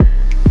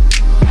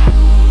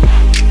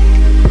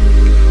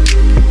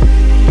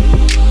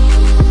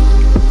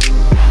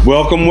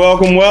Welcome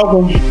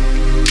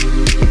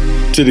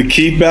to the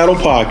Keith Battle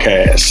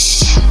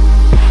Podcast.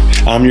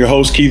 I'm your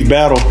host, Keith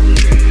Battle,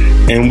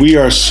 and we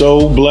are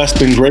so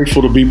blessed and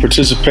grateful to be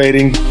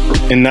participating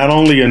in not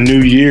only a new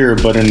year,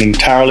 but an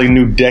entirely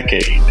new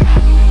decade.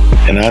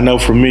 And I know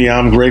for me,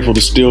 I'm grateful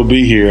to still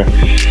be here.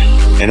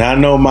 And I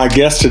know my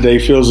guest today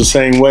feels the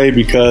same way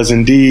because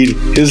indeed,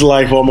 his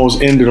life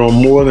almost ended on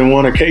more than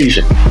one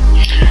occasion.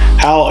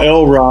 Hal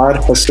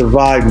Elrod has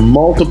survived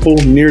multiple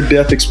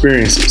near-death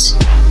experiences.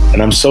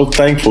 And I'm so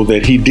thankful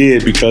that he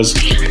did because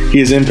he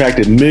has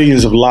impacted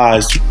millions of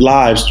lives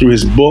through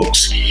his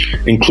books,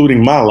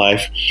 including my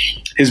life.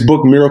 His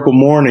book, Miracle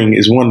Morning,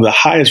 is one of the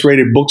highest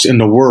rated books in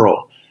the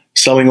world,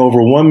 selling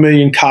over 1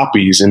 million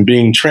copies and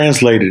being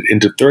translated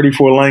into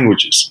 34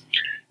 languages.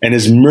 And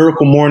his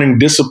Miracle Morning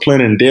discipline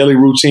and daily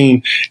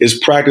routine is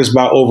practiced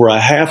by over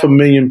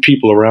 500,000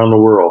 people around the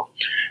world.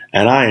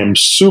 And I am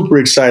super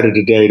excited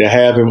today to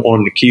have him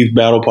on the Keith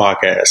Battle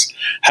Podcast.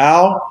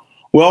 Hal,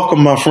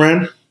 welcome, my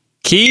friend.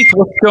 Keith,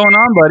 what's going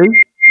on, buddy?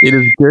 It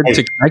is good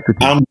to connect with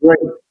you.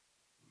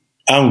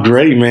 I'm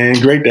great, man.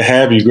 Great to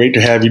have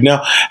you.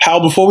 Now,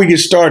 Hal, before we get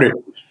started,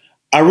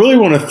 I really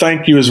want to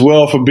thank you as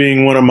well for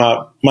being one of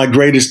my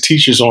greatest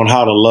teachers on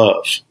how to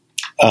love.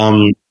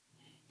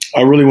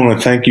 I really want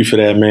to thank you for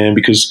that, man,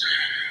 because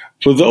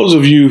for those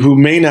of you who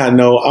may not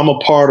know, I'm a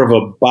part of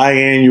a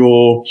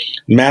biannual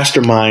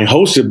mastermind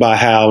hosted by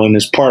Hal and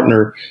his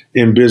partner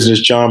in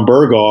business, John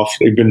Berghoff.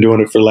 They've been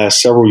doing it for the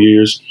last several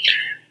years.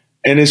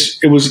 And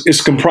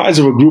it's comprised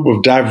of a group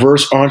of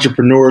diverse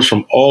entrepreneurs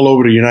from all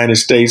over the United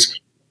States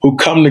who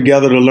come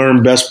together to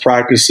learn best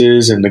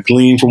practices and to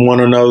glean from one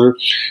another,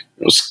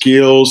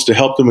 skills to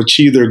help them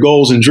achieve their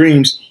goals and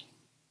dreams.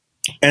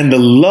 And the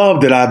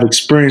love that I've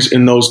experienced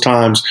in those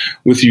times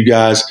with you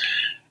guys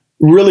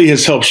really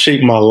has helped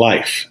shape my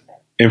life.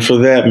 And for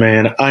that,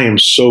 man, I am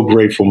so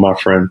grateful, my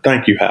friend.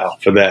 Thank you, Hal,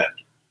 for that.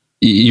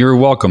 You're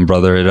welcome,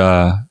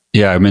 brother.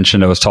 I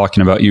mentioned I was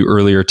talking about you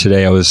earlier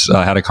today.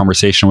 I had a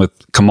conversation with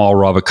Kamal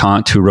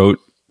Ravikant, who wrote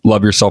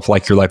Love Yourself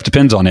Like Your Life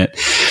Depends on It.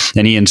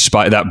 And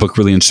that book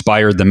really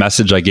inspired the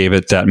message I gave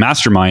at that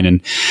mastermind.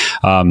 And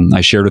I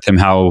shared with him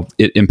how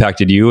it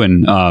impacted you.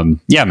 And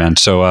man,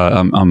 so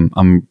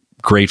I'm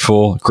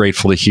grateful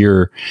to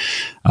hear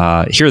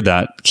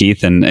that,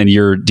 Keith. And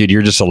you're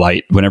just a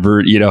light.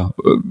 Whenever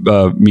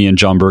me and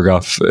John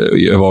Berghoff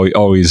have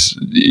always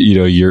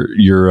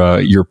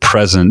your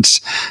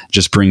presence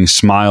just brings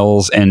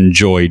smiles and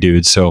joy,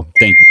 dude. So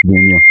thank you for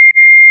being here.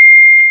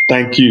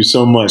 Thank you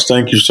so much.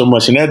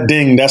 And that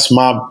ding, that's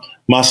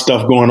my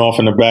stuff going off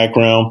in the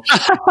background.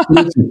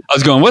 I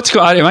was going, what's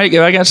going on?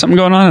 Have I got something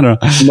going on? Nah,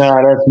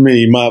 that's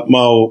me.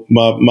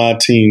 My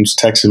team's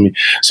texting me.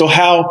 So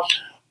Hal,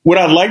 what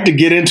I'd like to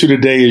get into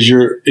today is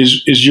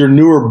your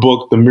newer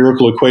book, The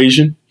Miracle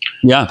Equation.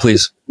 Yeah,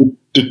 please.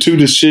 The 2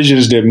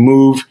 decisions that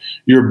move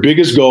your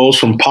biggest goals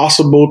from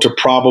possible to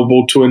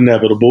probable to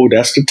inevitable.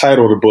 That's the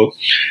title of the book.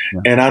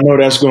 Yeah. And I know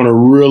that's going to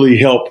really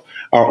help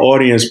our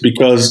audience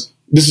because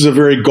this is a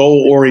very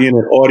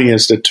goal-oriented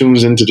audience that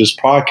tunes into this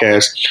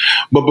podcast.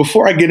 But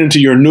before I get into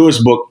your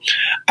newest book,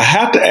 I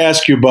have to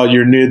ask you about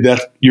your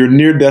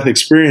near-death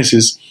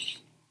experiences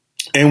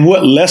and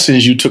what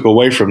lessons you took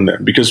away from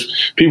them,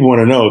 because people want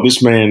to know,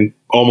 this man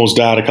almost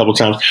died a couple of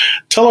times.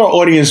 Tell our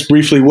audience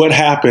briefly what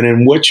happened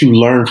and what you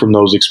learned from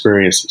those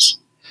experiences.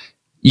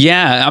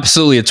 Yeah,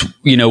 absolutely. It's,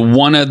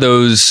 one of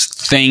those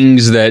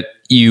things that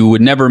you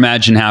would never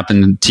imagine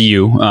happen to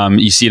you.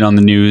 You see it on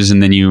the news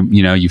and then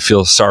you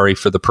feel sorry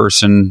for the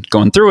person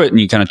going through it and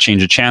you kind of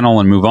change a channel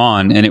and move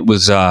on. And it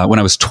was when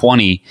I was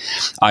 20,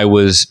 I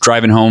was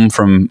driving home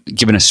from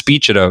giving a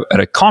speech at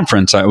a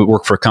conference. I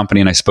work for a company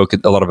and I spoke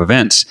at a lot of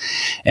events.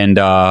 And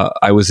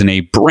I was in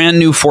a brand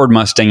new Ford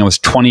Mustang. I was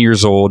 20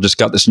 years old, just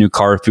got this new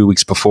car a few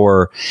weeks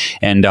before.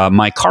 And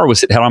my car was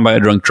hit head on by a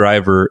drunk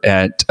driver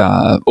at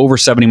over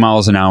 70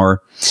 miles an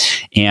hour.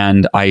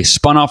 And I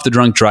spun off the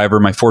drunk driver.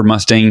 My Ford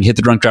Mustang hit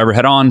the drunk driver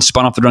head on,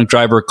 spun off the drunk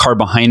driver. A car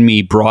behind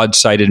me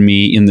broadsided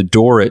me in the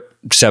door at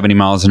 70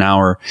 miles an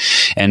hour.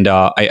 And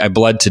I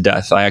bled to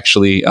death. I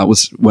actually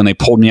when they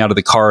pulled me out of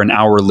the car an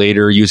hour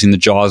later using the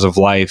jaws of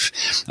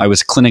life, I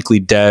was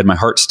clinically dead. My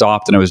heart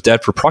stopped and I was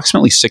dead for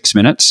approximately 6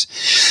 minutes.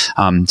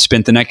 I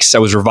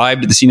was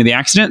revived at the scene of the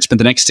accident, spent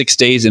the next 6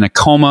 days in a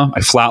coma.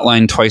 I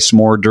flatlined twice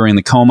more during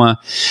the coma.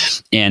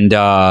 And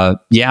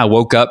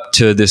woke up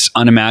to this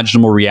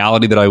unimaginable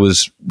reality that I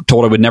was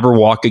told I would never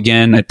walk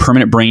again. I had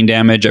permanent brain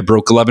damage. I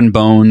broke 11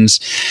 bones.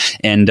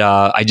 And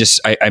I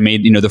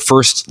made, the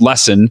first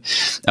lesson,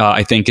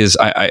 I think, is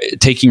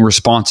taking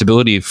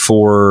responsibility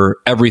for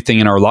everything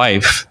in our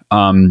life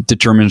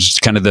determines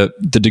kind of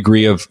the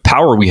degree of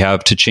power we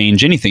have to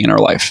change anything in our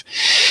life.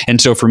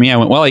 And so for me, I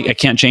went, well, I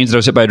can't change that I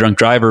was hit by a drunk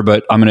driver,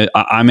 but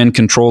I'm in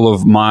control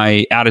of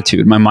my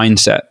attitude, my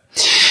mindset.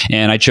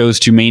 And I chose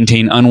to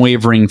maintain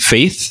unwavering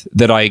faith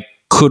that I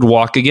could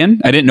walk again.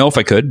 I didn't know if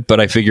I could,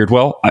 but I figured,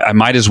 well, I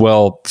might as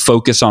well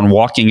focus on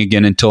walking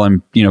again until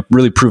I'm,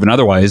 really proven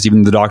otherwise.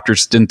 Even the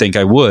doctors didn't think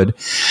I would.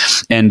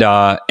 And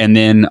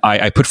then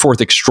I put forth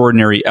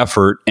extraordinary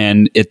effort.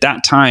 And at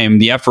that time,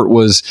 the effort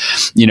was,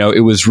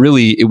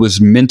 it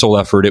was mental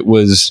effort. It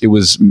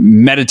was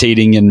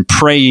meditating and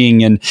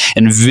praying and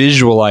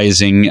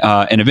visualizing,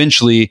 and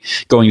eventually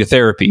going to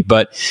therapy.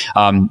 But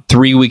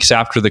 3 weeks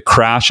after the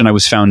crash and I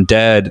was found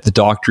dead, the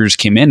doctors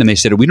came in and they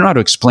said, we don't know how to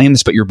explain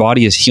this, but your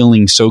body is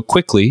healing so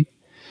quickly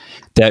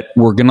that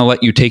we're going to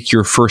let you take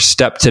your first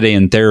step today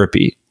in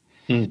therapy.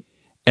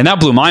 And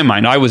that blew my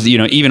mind. I was,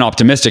 even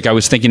optimistic. I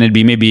was thinking it'd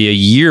be maybe a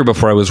year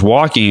before I was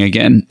walking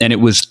again. And it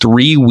was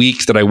 3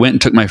 weeks that I went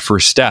and took my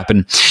first step.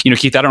 And,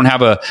 Keith, I don't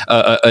have an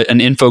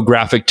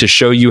infographic to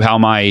show you how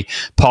my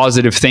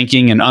positive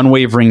thinking and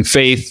unwavering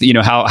faith,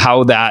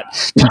 how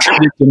that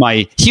contributed to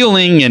my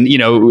healing and,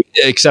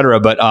 et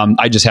cetera. But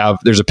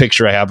there's a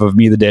picture I have of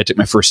me the day I took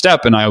my first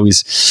step. And I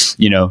always,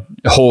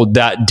 hold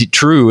that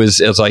true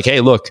as like,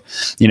 hey, look,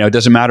 it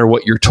doesn't matter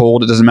what you're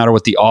told. It doesn't matter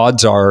what the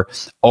odds are.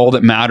 All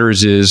that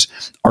matters is,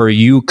 are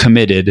you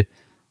committed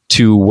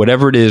to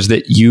whatever it is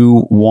that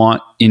you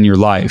want in your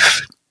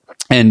life?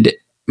 And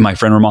my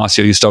friend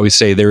Ramasio used to always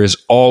say, there is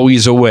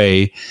always a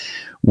way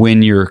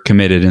when you're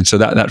committed. And so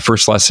that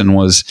first lesson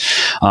was,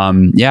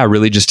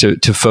 really just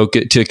to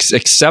focus, to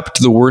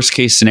accept the worst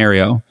case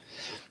scenario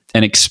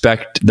and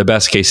expect the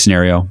best case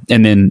scenario.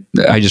 And then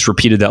I just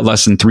repeated that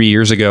lesson 3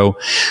 years ago.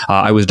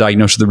 I was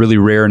diagnosed with a really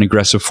rare and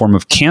aggressive form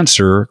of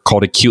cancer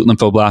called acute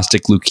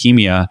lymphoblastic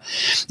leukemia.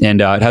 And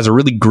it has a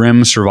really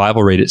grim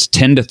survival rate. It's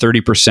 10 to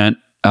 30%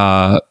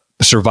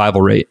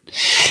 survival rate.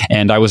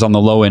 And I was on the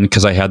low end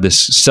because I had this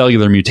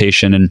cellular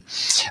mutation. And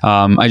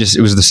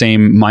it was the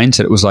same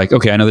mindset. It was like,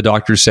 okay, I know the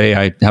doctors say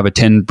I have a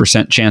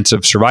 10% chance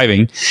of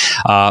surviving.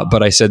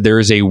 But I said, there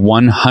is a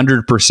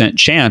 100%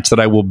 chance that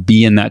I will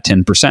be in that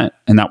 10%.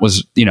 And that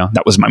was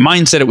my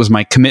mindset. It was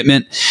my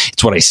commitment.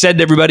 It's what I said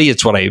to everybody.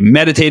 It's what I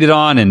meditated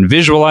on and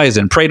visualized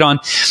and prayed on.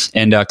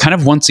 And kind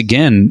of once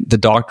again, the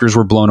doctors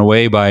were blown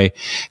away by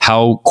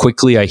how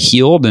quickly I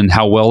healed and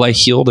how well I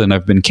healed. And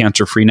I've been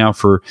cancer free now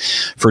for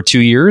 2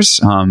 years,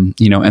 and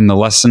the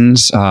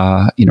lessons,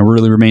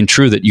 really remain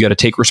true that you got to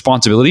take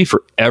responsibility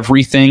for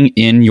everything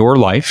in your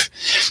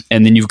life.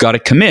 And then you've got to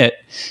commit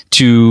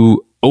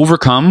to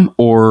overcome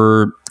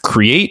or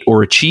create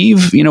or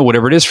achieve,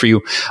 whatever it is for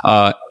you,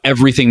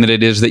 everything that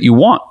it is that you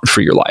want for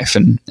your life.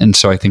 And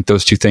so I think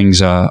those two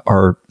things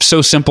are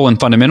so simple and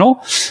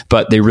fundamental,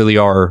 but they really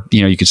are,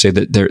 you could say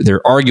that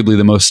they're arguably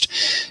the most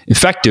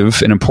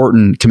effective and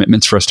important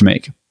commitments for us to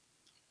make.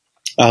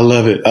 I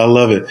love it. I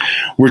love it.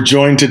 We're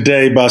joined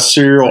today by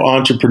serial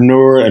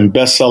entrepreneur and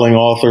best-selling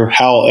author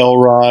Hal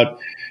Elrod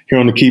here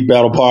on the Keep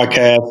Battle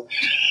podcast.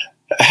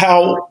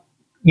 Hal,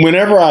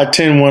 whenever I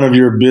attend one of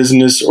your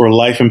business or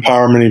life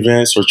empowerment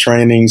events or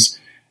trainings,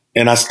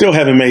 and I still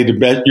haven't made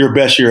your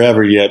best year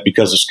ever yet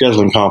because of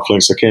scheduling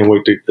conflicts, I can't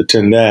wait to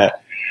attend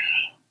that.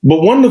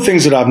 But one of the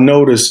things that I've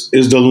noticed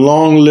is the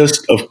long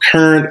list of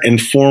current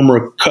and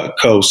former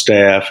Cutco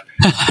staff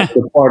as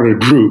a part of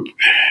the group.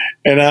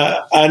 And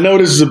I know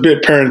this is a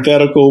bit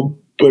parenthetical,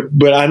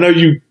 but I know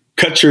you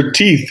cut your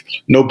teeth,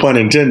 no pun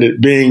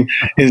intended, being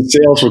in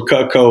sales for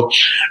Cutco.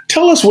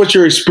 Tell us what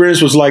your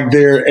experience was like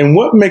there and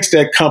what makes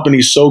that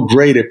company so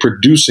great at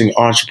producing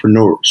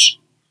entrepreneurs.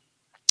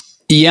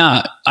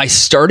 Yeah, I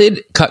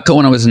started Cutco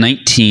when I was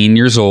 19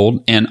 years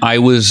old, and I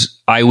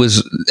was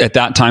at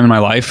that time in my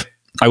life,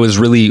 I was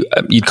really,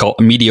 you'd call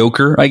it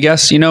mediocre, I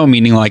guess,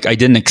 meaning like I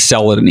didn't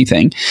excel at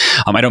anything.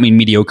 I don't mean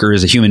mediocre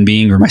as a human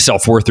being or my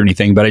self-worth or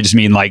anything, but I just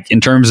mean like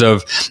in terms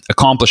of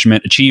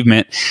accomplishment,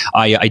 achievement,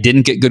 I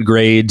didn't get good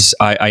grades.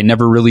 I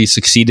never really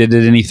succeeded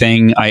at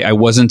anything. I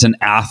wasn't an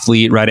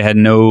athlete, right? I had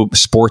no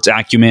sports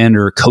acumen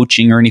or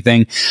coaching or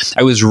anything.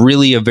 I was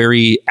really a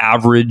very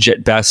average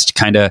at best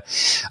kind of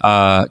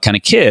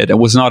kid. I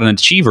was not an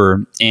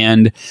achiever.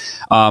 And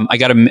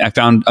I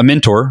found a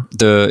mentor.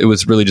 It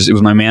was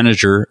my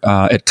manager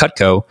at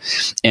Cutco.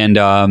 And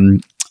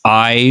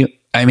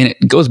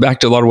it goes back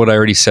to a lot of what I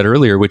already said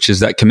earlier, which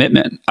is that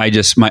commitment.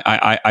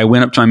 I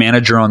went up to my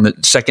manager on the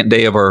second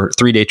day of our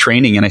 3-day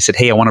training and I said,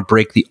 hey, I want to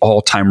break the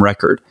all-time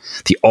record,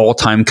 the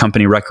all-time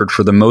company record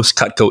for the most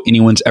Cutco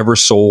anyone's ever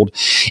sold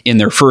in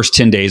their first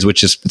 10 days,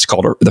 it's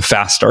called the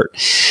fast start.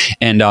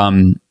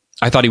 And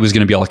I thought he was going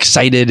to be all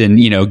excited and,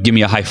 give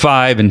me a high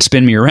five and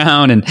spin me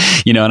around. And,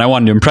 and I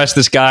wanted to impress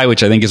this guy,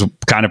 which I think is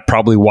kind of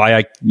probably why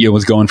I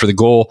was going for the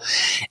goal.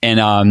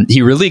 And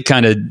he really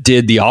kind of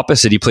did the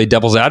opposite. He played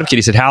devil's advocate.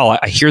 He said, Hal,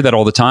 I hear that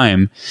all the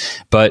time,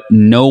 but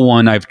no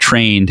one I've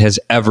trained has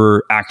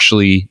ever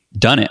actually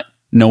done it.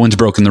 No one's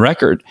broken the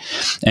record.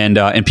 And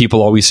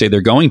people always say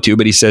they're going to,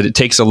 but he said it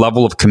takes a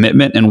level of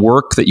commitment and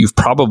work that you've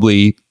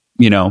probably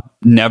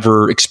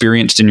never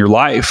experienced in your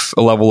life,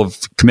 a level of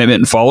commitment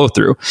and follow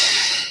through.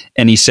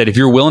 And he said, if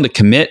you're willing to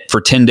commit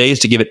for 10 days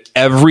to give it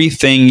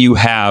everything you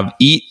have,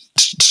 eat,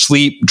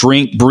 sleep,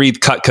 drink, breathe,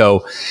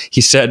 Cutco,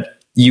 he said,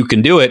 you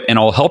can do it and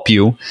I'll help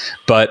you,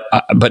 but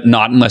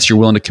not unless you're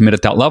willing to commit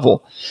at that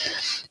level.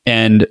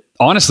 And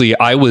honestly,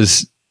 I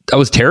was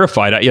was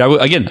terrified.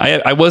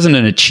 I wasn't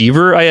an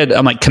achiever.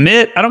 I'm like,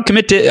 commit. I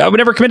would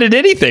never commit to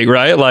anything,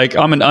 right? Like,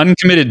 I'm an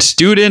uncommitted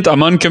student.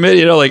 I'm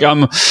uncommitted,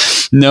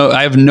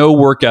 I have no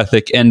work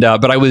ethic. And,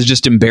 but I was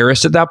just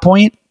embarrassed at that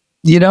point,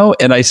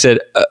 and I said,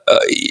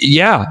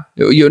 yeah,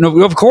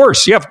 of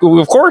course. Yeah,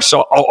 of course.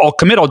 I'll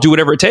commit. I'll do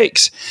whatever it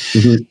takes.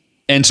 Mm-hmm.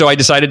 And so I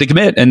decided to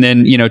commit. And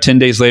then, 10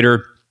 days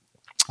later,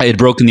 I had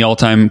broken the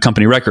all-time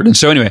company record. And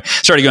so anyway,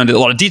 sorry to go into a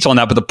lot of detail on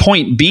that, but the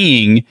point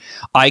being,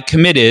 I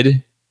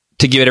committed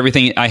to give it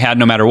everything I had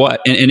no matter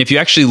what. And if you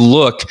actually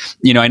look,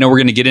 I know we're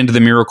going to get into the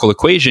miracle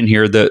equation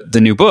here, the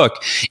new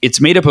book.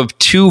 It's made up of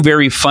two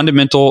very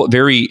fundamental,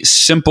 very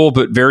simple,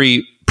 but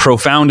very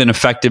profound and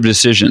effective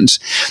decisions.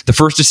 The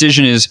first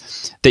decision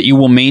is that you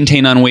will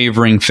maintain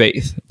unwavering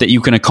faith, that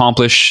you can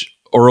accomplish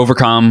or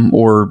overcome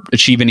or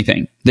achieve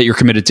anything that you're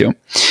committed to.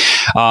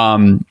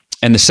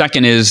 And the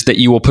second is that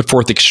you will put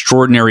forth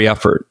extraordinary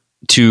effort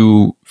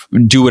to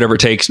do whatever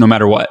it takes, no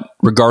matter what,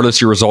 regardless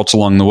of your results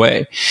along the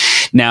way.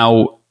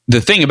 Now, the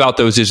thing about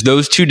those is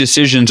those two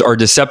decisions are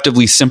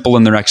deceptively simple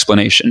in their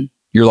explanation.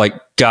 You're like,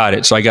 got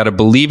it. So I got to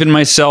believe in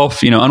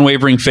myself,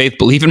 unwavering faith,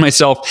 believe in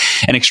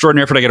myself, and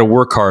extraordinary effort. I got to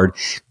work hard.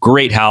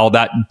 Great, Hal.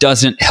 That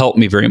doesn't help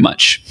me very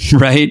much,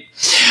 right?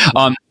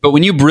 But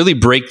when you really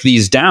break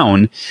these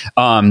down,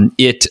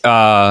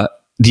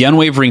 the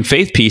unwavering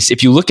faith piece,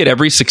 if you look at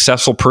every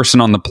successful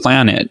person on the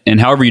planet, and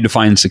however you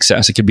define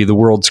success, it could be the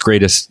world's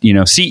greatest,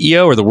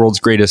 CEO, or the world's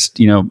greatest,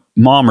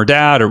 mom or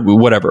dad, or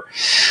whatever,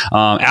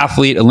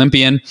 athlete,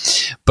 Olympian.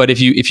 But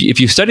if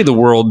you study the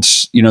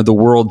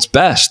world's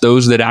best,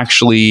 those that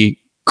actually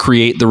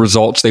create the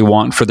results they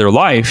want for their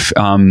life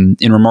in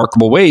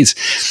remarkable ways,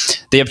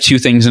 they have two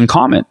things in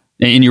common.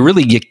 And you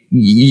really get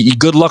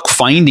good luck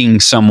finding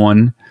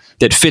someone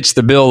that fits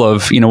the bill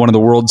of, one of the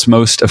world's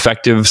most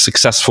effective,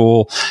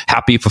 successful,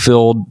 happy,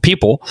 fulfilled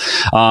people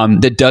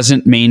that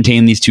doesn't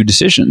maintain these two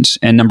decisions.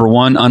 And number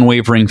one,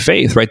 unwavering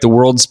faith, right? The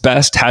world's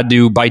best had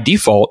to, by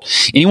default,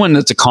 anyone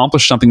that's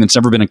accomplished something that's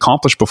never been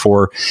accomplished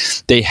before,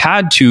 they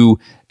had to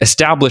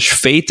establish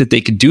faith that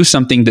they could do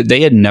something that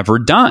they had never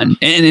done.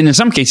 And in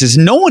some cases,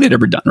 no one had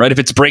ever done, right? If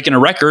it's breaking a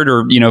record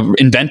or,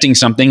 inventing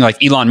something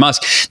like Elon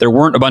Musk, there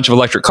weren't a bunch of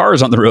electric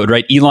cars on the road,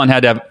 right? Elon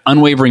had to have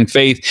unwavering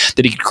faith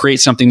that he could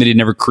create something that he'd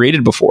never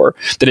created before,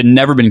 that had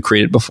never been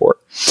created before.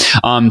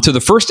 So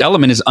the first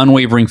element is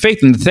unwavering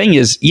faith. And the thing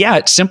is, yeah,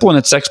 it's simple in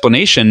its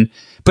explanation,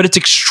 but it's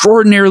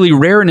extraordinarily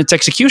rare in its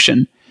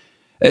execution.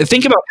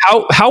 Think about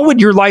how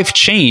would your life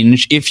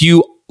change if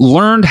you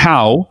learned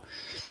how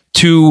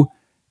to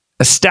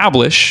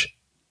establish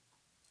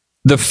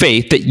the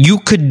faith that you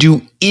could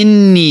do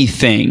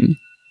anything,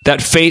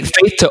 that faith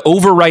to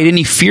override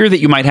any fear that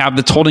you might have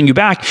that's holding you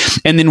back.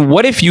 And then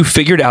what if you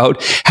figured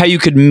out how you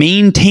could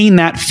maintain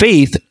that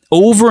faith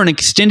over an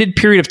extended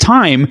period of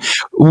time,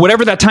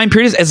 whatever that time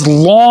period is, as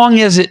long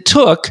as it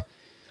took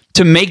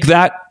to make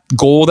that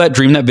goal, that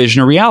dream, that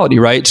vision a reality,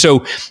 right?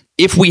 So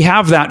if we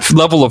have that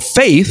level of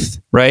faith,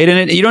 right,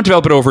 and you don't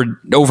develop it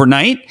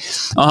overnight,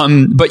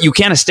 but you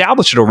can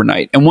establish it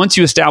overnight. And once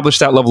you establish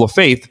that level of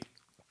faith,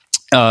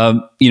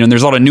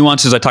 there's a lot of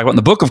nuances I talk about in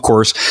the book, of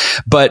course,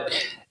 but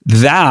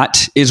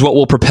that is what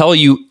will propel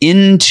you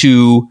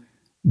into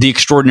the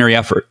extraordinary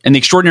effort. And the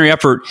extraordinary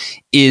effort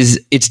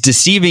it's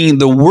deceiving.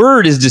 The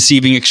word is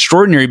deceiving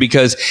extraordinary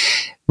because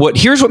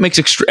here's what makes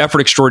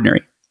effort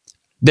extraordinary,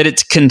 that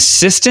it's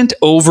consistent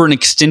over an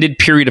extended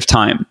period of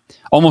time.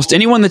 Almost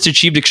anyone that's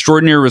achieved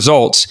extraordinary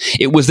results,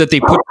 it was that they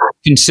put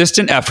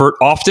consistent effort,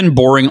 often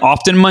boring,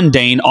 often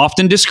mundane,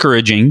 often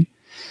discouraging,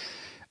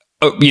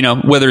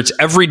 whether it's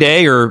every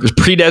day or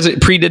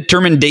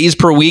predetermined days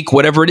per week,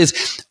 whatever it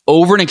is,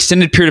 over an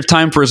extended period of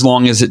time for as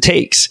long as it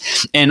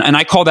takes. And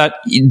I call that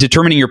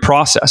determining your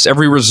process.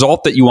 Every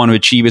result that you want to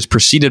achieve is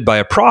preceded by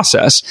a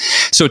process.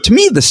 So to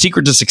me, the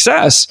secret to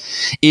success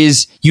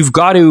is you've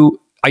got to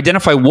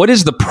identify what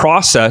is the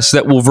process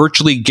that will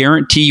virtually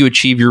guarantee you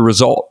achieve your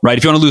result, right?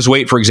 If you want to lose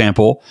weight, for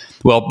example,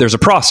 well, there's a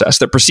process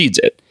that precedes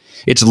it.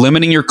 It's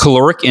limiting your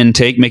caloric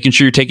intake, making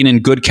sure you're taking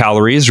in good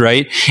calories,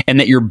 right? And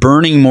that you're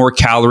burning more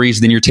calories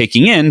than you're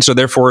taking in. So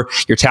therefore,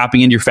 you're tapping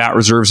into your fat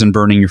reserves and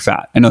burning your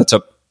fat. I know that's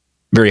a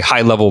very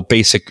high level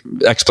basic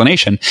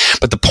explanation.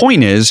 But the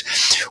point is,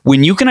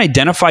 when you can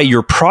identify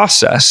your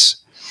process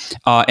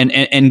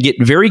and get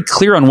very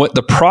clear on what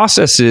the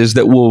process is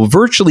that will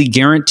virtually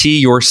guarantee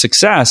your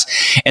success.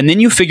 And then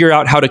you figure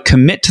out how to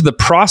commit to the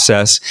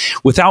process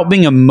without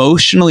being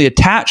emotionally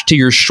attached to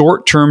your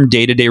short-term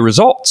day-to-day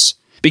results.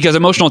 Because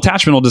emotional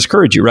attachment will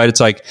discourage you, right? It's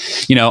like,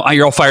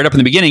 you're all fired up in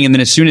the beginning, and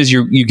then as soon as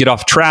you get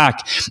off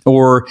track,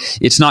 or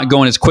it's not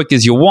going as quick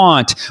as you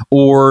want,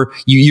 or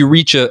you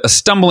reach a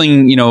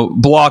stumbling,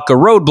 block, a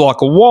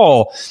roadblock, a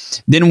wall,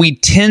 then we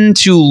tend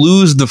to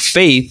lose the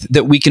faith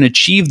that we can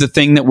achieve the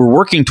thing that we're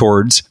working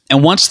towards.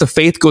 And once the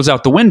faith goes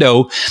out the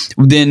window,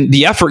 then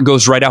the effort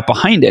goes right out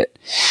behind it.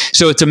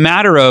 So it's a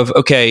matter of,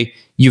 okay,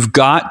 you've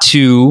got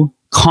to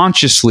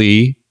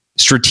consciously,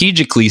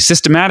 strategically,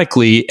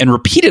 systematically, and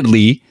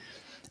repeatedly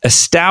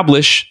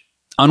establish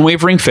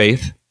unwavering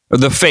faith, or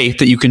the faith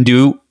that you can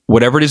do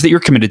whatever it is that you're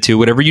committed to,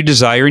 whatever you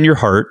desire in your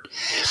heart.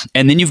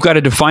 And then you've got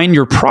to define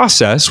your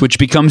process, which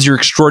becomes your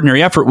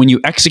extraordinary effort when you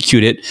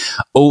execute it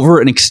over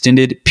an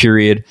extended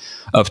period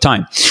of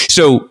time.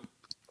 So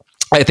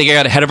I think I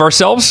got ahead of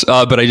ourselves,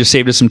 but I just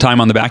saved us some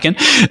time on the back end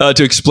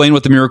to explain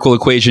what the miracle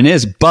equation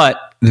is. But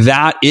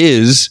that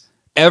is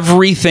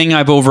everything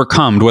I've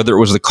overcome, whether it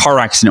was the car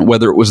accident,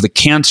 whether it was the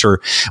cancer,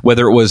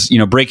 whether it was,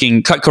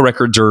 breaking Cutco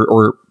records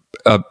or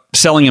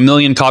selling 1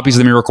 million copies of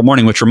the Miracle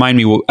Morning, which remind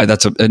me,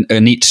 that's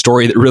a neat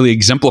story that really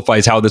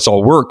exemplifies how this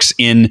all works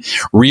in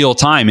real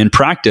time, in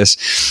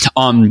practice.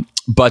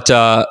 But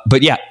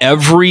yeah,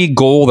 every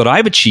goal that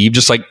I've achieved,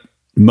 just like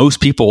most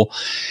people,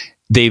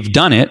 they've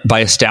done it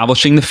by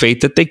establishing the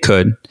faith that they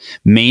could,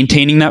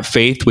 maintaining that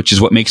faith, which is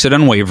what makes it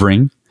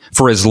unwavering,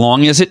 for as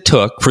long as it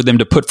took for them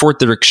to put forth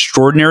their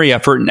extraordinary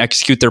effort and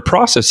execute their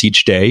process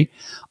each day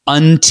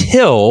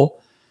until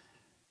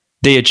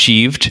they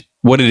achieved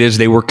what it is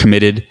they were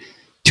committed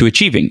to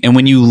achieving. And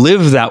when you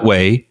live that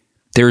way,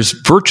 there's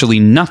virtually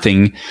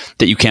nothing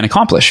that you can't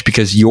accomplish,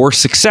 because your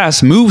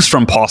success moves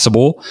from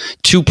possible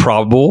to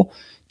probable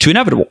to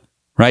inevitable,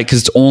 right?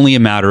 Because it's only a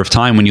matter of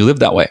time when you live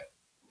that way.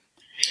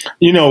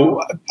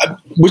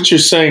 What you're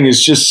saying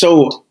is just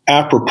so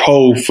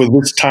apropos for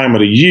this time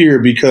of the year,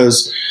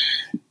 because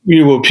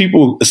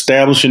people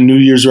establishing New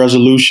Year's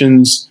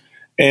resolutions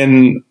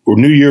or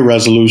New Year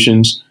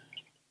resolutions,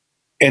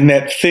 and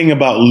that thing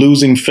about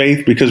losing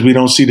faith because we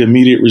don't see the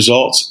immediate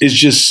results is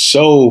just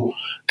so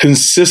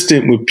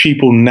consistent with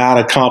people not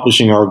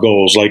accomplishing our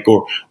goals,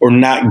 or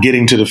not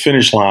getting to the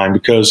finish line.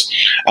 Because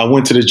I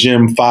went to the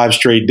gym 5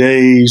 straight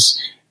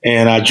days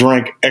and I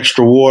drank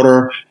extra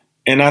water,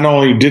 and I not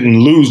only didn't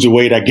lose the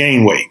weight, I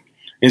gained weight.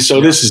 And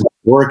so this is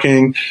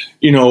working.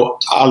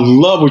 I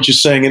love what you're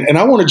saying. And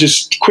I want to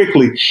just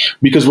quickly,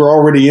 because we're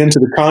already into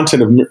the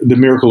content of the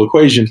Miracle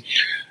Equation,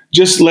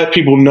 just let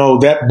people know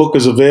that book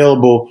is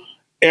available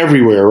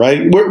everywhere,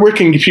 right? Where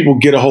can people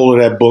get a hold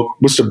of that book?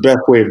 What's the best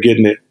way of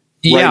getting it?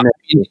 Yeah,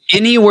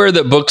 anywhere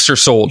that books are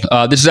sold.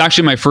 This is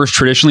actually my first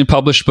traditionally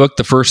published book.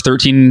 The first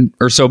 13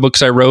 or so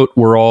books I wrote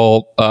were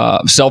all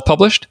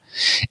self-published.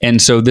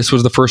 And so this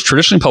was the first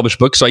traditionally published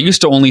book. So I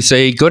used to only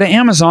say, go to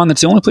Amazon. That's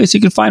the only place you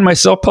can find my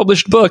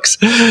self-published books.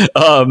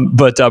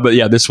 But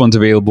yeah, this one's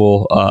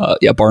available.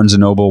 Barnes &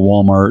 Noble,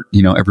 Walmart,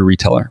 every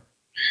retailer.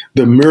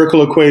 The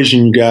Miracle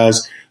Equation, you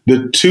guys,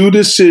 the 2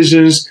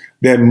 decisions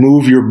that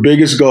move your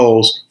biggest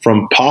goals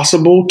from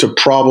possible to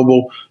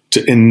probable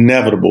to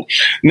inevitable.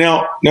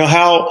 Now,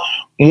 how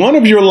one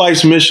of your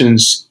life's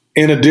missions,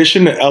 in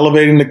addition to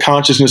elevating the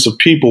consciousness of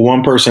people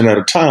one person at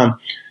a time,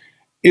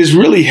 is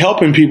really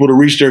helping people to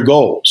reach their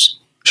goals.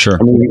 Sure.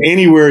 I mean,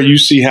 anywhere you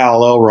see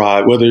Hal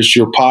Elrod, whether it's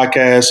your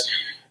podcast,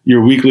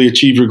 your weekly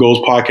Achieve Your Goals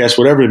podcast,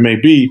 whatever it may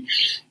be,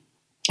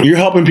 you're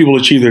helping people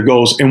achieve their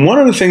goals. And one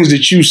of the things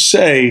that you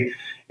say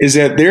is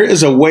that there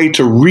is a way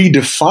to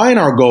redefine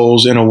our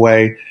goals in a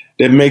way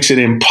that makes it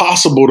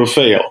impossible to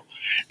fail,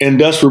 and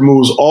thus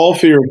removes all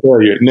fear of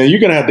failure. Now, you're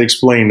going to have to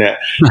explain that.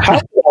 How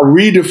do I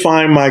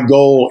redefine my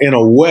goal in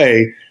a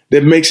way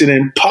that makes it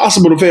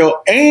impossible to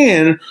fail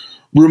and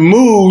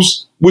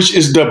removes, which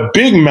is the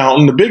big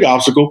mountain, the big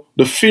obstacle,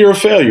 the fear of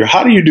failure?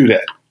 How do you do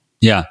that?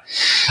 Yeah.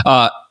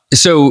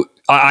 So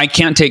I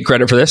can't take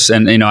credit for this.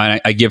 And,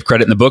 I give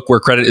credit in the book where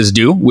credit is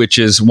due, which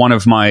is one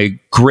of my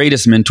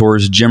greatest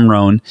mentors, Jim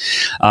Rohn.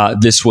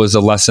 This was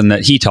a lesson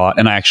that he taught.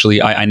 And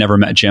I never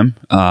met Jim.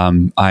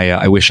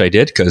 I wish I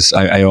did, because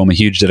I owe him a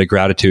huge debt of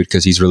gratitude,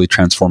 because he's really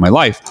transformed my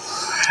life.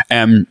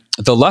 And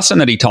the lesson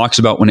that he talks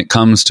about when it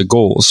comes to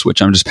goals,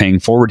 which I'm just paying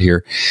forward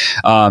here,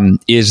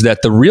 is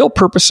that the real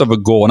purpose of a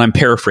goal, and I'm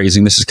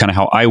paraphrasing, this is kind of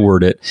how I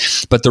word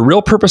it, but the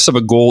real purpose of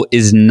a goal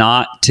is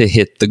not to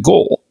hit the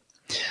goal.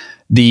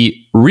 The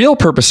real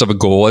purpose of a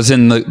goal, as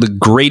in the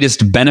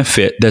greatest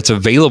benefit that's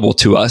available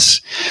to us,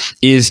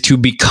 is to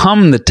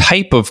become the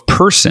type of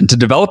person, to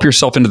develop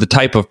yourself into the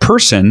type of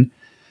person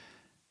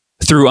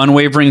through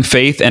unwavering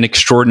faith and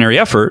extraordinary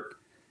effort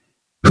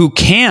who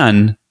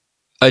can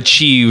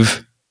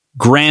achieve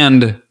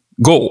grand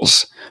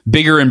goals,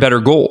 bigger and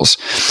better goals.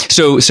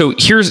 So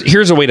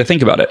here's a way to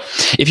think about it.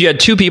 If you had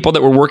 2 people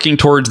that were working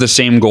towards the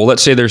same goal,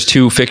 let's say there's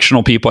 2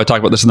 fictional people, I talk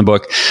about this in the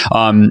book,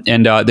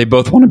 and they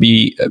both want to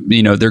be,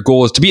 their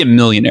goal is to be a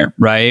millionaire,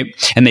 right?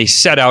 And they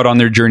set out on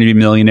their journey to be a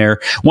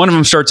millionaire. One of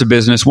them starts a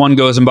business, one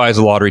goes and buys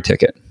a lottery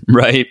ticket,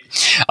 right?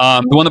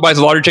 The one that buys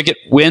a lottery ticket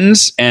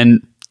wins,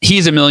 and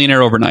he's a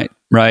millionaire overnight.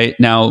 Right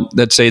now,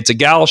 let's say it's a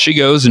gal. She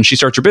goes and she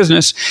starts her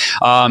business,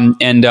 and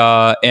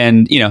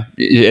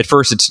at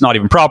first it's not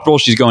even profitable.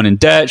 She's going in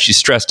debt. She's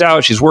stressed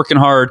out. She's working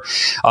hard.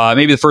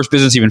 Maybe the first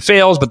business even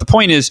fails. But the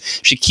point is,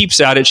 she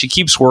keeps at it. She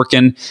keeps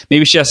working.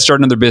 Maybe she has to start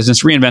another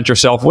business, reinvent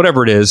herself,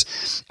 whatever it is.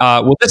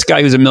 Well, this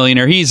guy who's a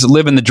millionaire, he's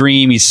living the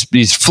dream.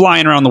 He's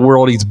flying around the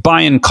world. He's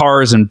buying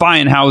cars and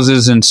buying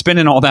houses and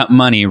spending all that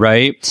money.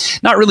 Right?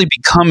 Not really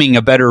becoming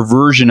a better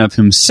version of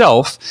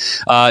himself.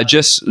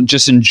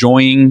 Just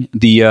enjoying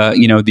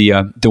the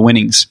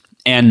winnings.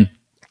 And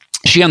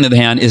She, on the other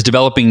hand, is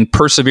developing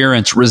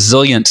perseverance,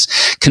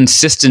 resilience,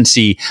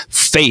 consistency,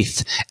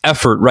 faith,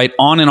 effort, right?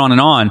 On and on and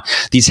on,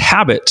 these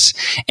habits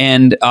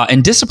and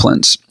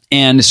disciplines.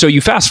 And so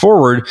you fast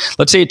forward,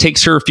 let's say it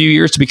takes her a few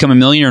years to become a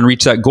millionaire and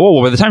reach that goal.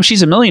 Well, by the time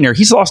she's a millionaire,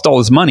 he's lost all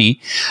his money.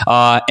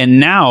 And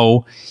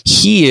now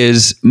he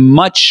is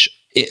much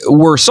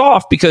worse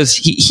off because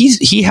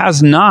he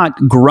has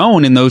not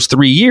grown in those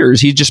 3 years.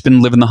 He's just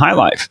been living the high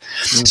life.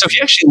 Mm-hmm. So if you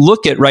actually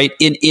look at, right,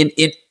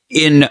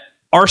 in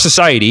our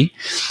society,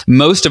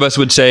 most of us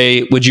would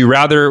say, would you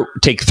rather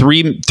take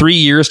three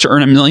years to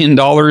earn $1 million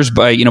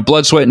by,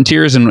 blood, sweat, and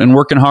tears and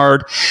working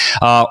hard?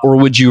 Or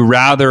would you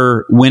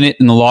rather win it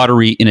in the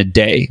lottery in a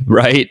day,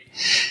 right?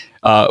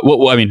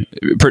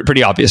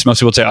 Pretty obvious. Most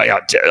people would say,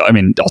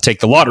 I'll take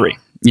the lottery,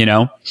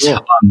 Yeah.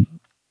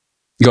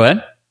 Go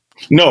ahead.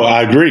 No,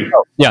 I agree.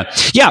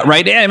 Yeah,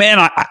 right. And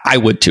I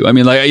would too.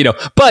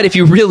 But if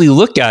you really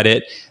look at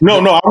it, no,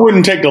 I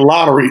wouldn't take the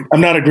lottery.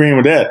 I'm not agreeing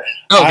with that.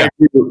 Okay. I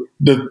agree with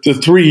the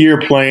 3-year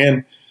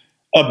plan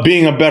of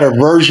being a better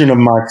version of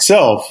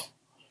myself,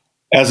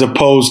 as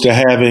opposed to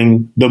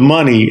having the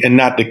money and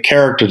not the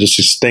character to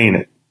sustain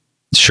it.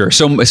 Sure.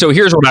 So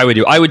here's what I would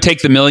do. I would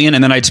take the $1 million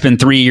and then I'd spend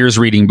 3 years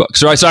reading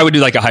books. So I would do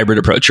like a hybrid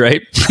approach,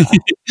 right?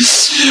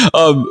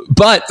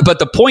 But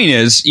the point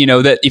is,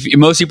 that if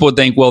most people would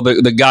think, well,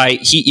 the guy,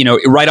 he,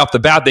 right off the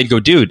bat, they'd go,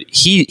 dude,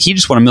 he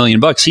just won $1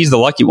 million. He's the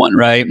lucky one,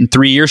 right? And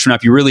 3 years from now,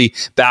 if you really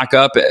back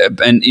up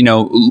and,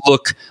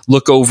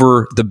 look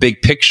over the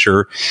big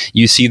picture,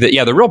 you see that,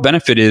 the real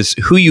benefit is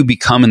who you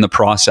become in the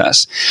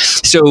process.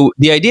 So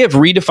the idea of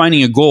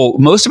redefining a goal,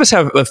 most of us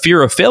have a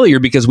fear of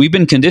failure because we've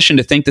been conditioned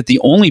to think that the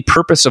only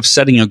purpose of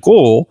setting a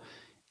goal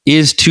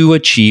is to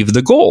achieve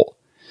the goal.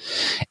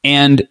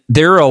 And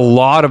there are a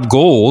lot of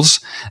goals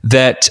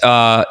that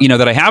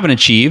that I haven't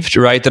achieved,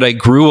 right? That I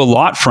grew a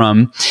lot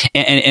from.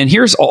 And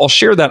here's, I'll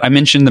share that. I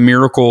mentioned the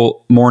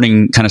Miracle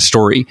Morning kind of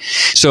story.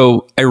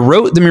 So I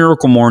wrote the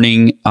Miracle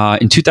Morning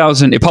in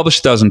 2000. It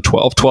published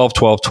 2012,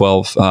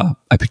 12.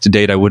 I picked a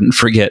date I wouldn't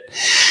forget.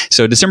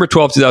 So December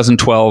 12,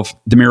 2012,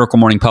 the Miracle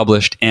Morning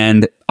published,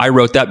 and I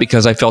wrote that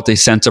because I felt a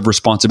sense of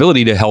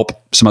responsibility to help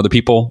some other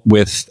people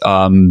with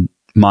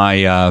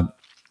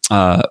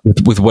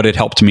with what had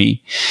helped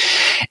me.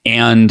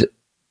 And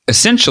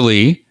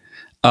essentially,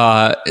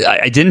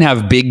 I didn't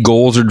have big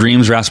goals or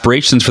dreams or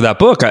aspirations for that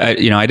book. I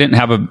didn't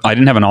have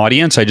an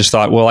audience. I just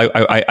thought, well,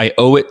 I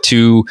owe it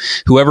to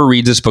whoever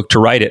reads this book to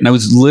write it. And I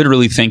was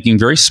literally thinking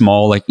very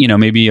small, like,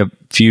 maybe a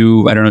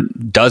few, I don't know,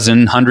 dozen,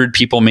 100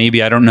 people,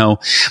 maybe, I don't know,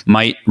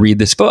 might read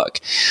this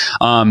book.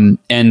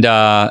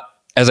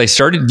 As I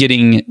started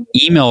getting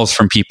emails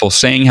from people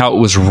saying how it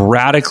was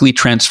radically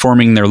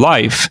transforming their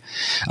life,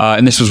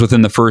 and this was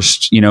within the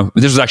first, this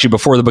was actually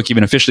before the book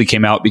even officially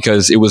came out,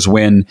 because it was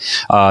when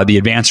the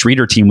advanced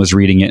reader team was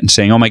reading it and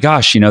saying, "Oh my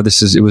gosh,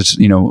 it was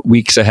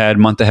weeks ahead,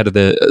 month ahead of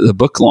the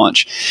book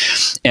launch,"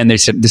 and they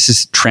said, "This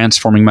is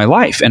transforming my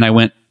life." And I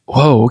went,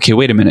 "Whoa, okay,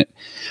 wait a minute.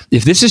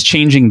 If this is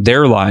changing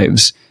their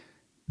lives."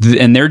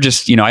 And they're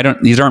just,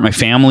 these aren't my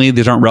family.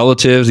 These aren't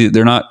relatives. Hope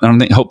they're not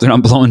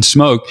blowing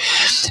smoke.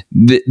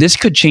 This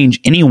could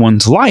change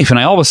anyone's life. And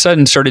I all of a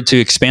sudden started to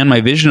expand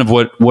my vision of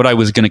what I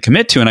was going to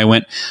commit to. And I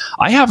went,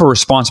 I have a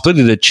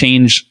responsibility to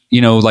change,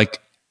 like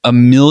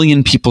 1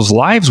 million people's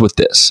lives with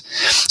this.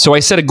 So I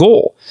set a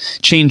goal,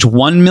 change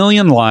 1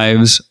 million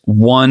lives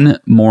one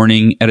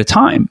morning at a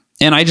time.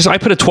 And I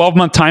put a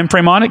 12-month time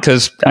frame on it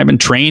because I've been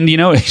trained,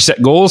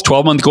 set goals,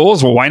 12-month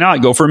goals. Well, why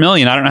not go for 1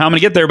 million? I don't know how I'm going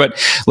to get there,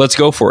 but let's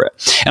go for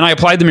it. And I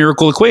applied the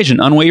miracle equation,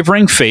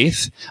 unwavering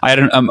faith. I had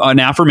an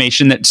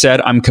affirmation that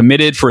said, I'm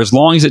committed for as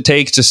long as it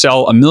takes to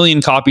sell 1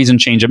 million copies and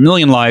change 1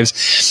 million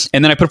lives.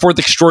 And then I put forth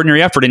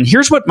extraordinary effort. And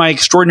here's what my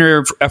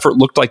extraordinary effort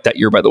looked like that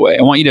year, by the way.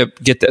 I want you to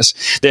get this.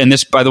 And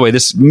this, by the way,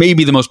 this may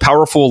be the most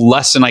powerful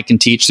lesson I can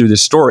teach through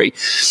this story.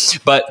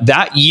 But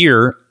that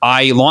year,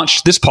 I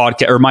launched this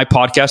podcast, or my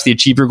podcast, the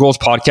Achieve Your Goals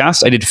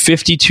podcast. I did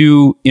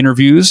 52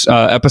 interviews,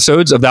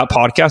 episodes of that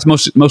podcast,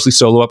 mostly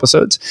solo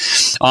episodes,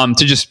 to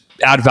just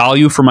add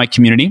value for my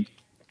community.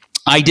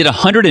 I did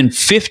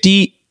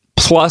 150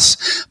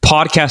 plus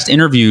podcast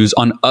interviews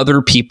on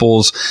other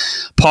people's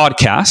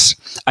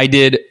podcasts. I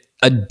did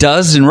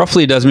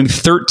roughly a dozen, maybe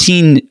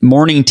 13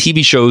 morning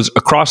TV shows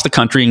across the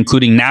country,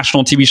 including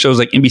national TV shows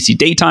like NBC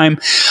Daytime.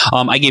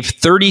 I gave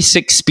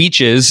 36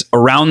 speeches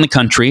around the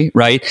country,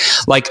 right?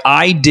 Like,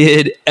 I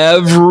did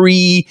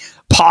every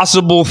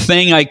possible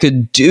thing I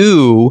could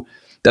do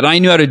that I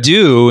knew how to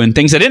do, and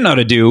things I didn't know how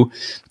to do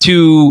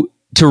to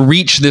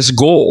reach this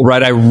goal,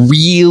 right? I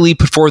really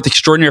put forth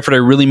extraordinary effort. I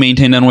really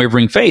maintained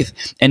unwavering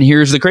faith. And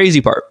here's the crazy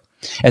part.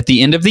 At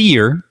the end of the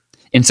year,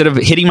 instead of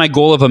hitting my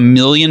goal of 1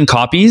 million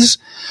copies,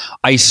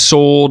 I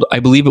sold,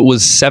 I believe it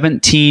was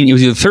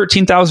either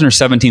 13,000 or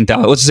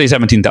 17,000. Let's just say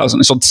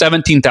 17,000. I sold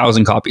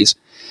 17,000 copies.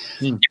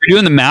 If you're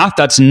doing the math,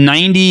 that's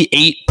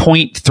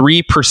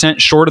 98.3%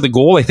 short of the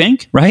goal, I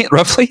think, right?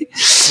 Roughly.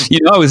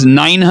 It was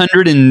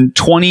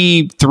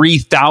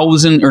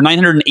 923,000 or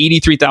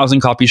 983,000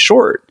 copies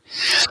short.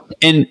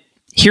 And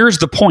here's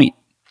the point.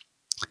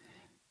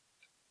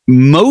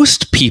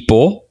 most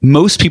people,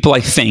 I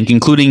think,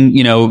 including,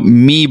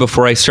 me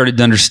before I started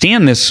to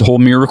understand this whole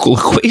miracle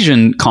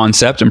equation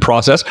concept and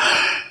process,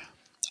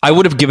 I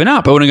would have given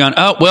up. I would have gone,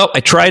 oh, well, I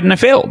tried and I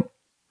failed.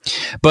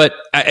 But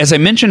as I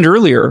mentioned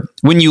earlier,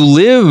 when you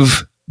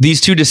live these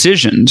two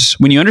decisions,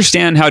 when you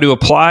understand how to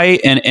apply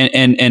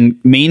and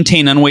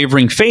maintain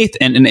unwavering faith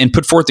and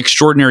put forth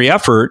extraordinary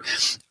effort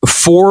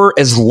for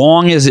as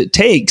long as it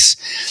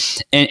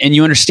takes, and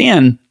you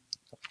understand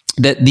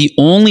that the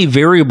only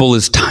variable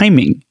is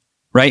timing,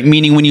 right?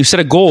 Meaning when you set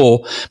a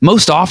goal,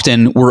 most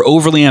often we're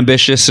overly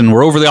ambitious and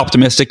we're overly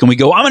optimistic and we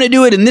go, I'm going to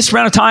do it in this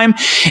amount of time.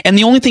 And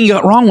the only thing you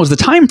got wrong was the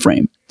time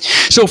frame.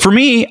 So for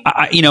me,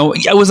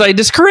 was I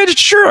discouraged?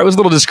 Sure, I was a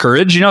little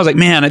discouraged. I was like,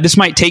 man, this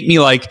might take me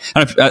like,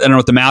 I don't know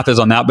what the math is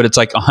on that, but it's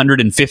like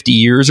 150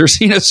 years or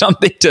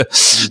something to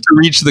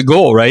reach the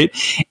goal, right?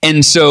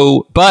 And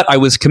so, but I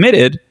was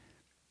committed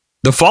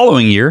the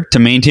following year to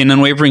maintain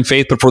unwavering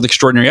faith before the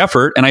extraordinary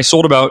effort. And I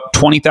sold about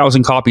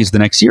 20,000 copies the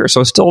next year. So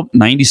I was still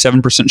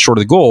 97% short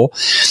of the goal.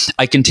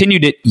 I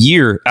continued it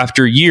year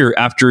after year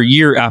after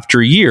year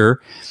after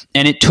year.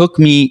 And it took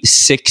me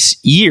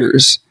 6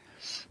 years.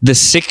 The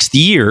 6th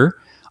year,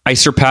 I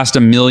surpassed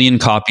 1 million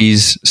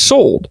copies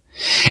sold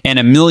and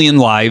 1 million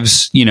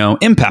lives,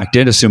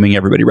 impacted, assuming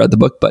everybody read the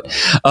book.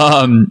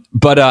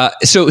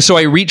 So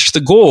I reached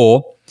the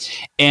goal,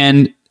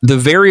 and the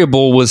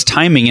variable was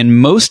timing. And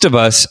most of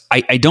us,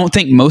 I don't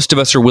think most of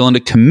us are willing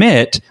to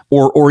commit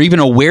or even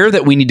aware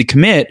that we need to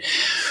commit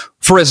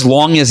for as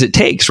long as it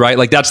takes, right?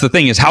 Like that's the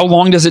thing, is how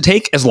long does it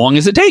take? As long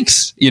as it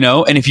takes,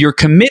 and if you're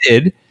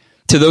committed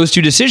to those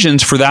two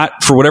decisions for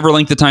whatever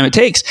length of time it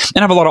takes. And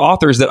I have a lot of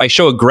authors that I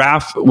show a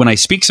graph when I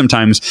speak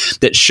sometimes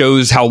that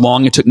shows how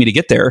long it took me to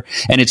get there.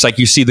 And it's like,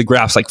 you see the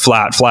graphs like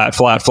flat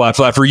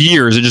for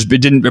years.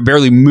 It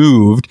barely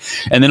moved.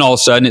 And then all of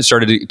a sudden it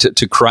started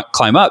to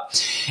climb up.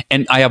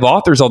 And I have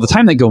authors all the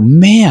time that go,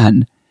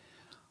 man,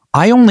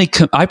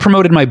 I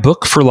promoted my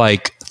book for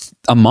like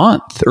a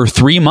month or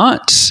 3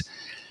 months.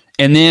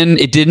 And then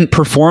it didn't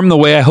perform the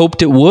way I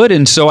hoped it would.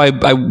 And so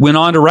I went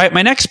on to write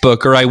my next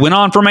book, or I went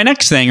on for my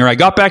next thing, or I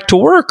got back to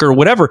work or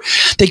whatever.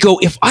 They go,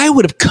 if I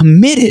would have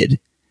committed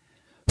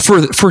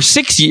for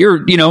 6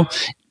 years,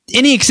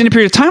 any extended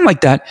period of time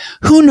like that,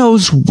 who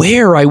knows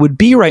where I would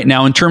be right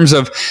now in terms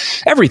of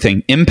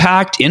everything,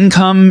 impact,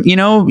 income,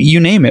 you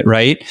name it.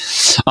 Right.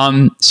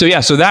 So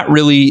that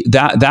really,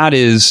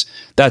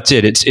 that's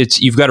it.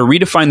 It's, you've got to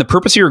redefine the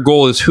purpose of your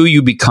goal is who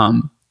you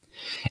become.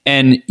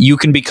 And you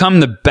can become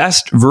the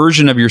best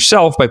version of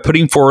yourself by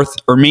putting forth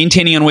or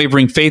maintaining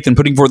unwavering faith and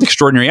putting forth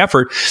extraordinary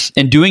effort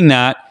and doing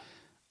that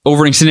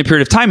over an extended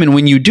period of time. And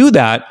when you do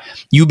that,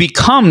 you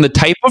become the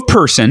type of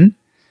person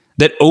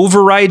that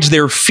overrides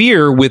their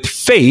fear with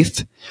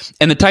faith,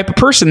 and the type of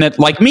person that,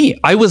 like me,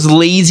 I was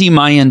lazy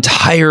my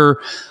entire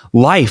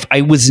life.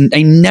 I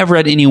never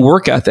had any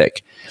work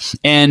ethic.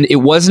 And it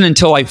wasn't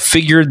until I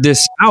figured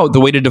this out,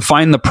 the way to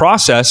define the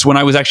process, when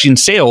I was actually in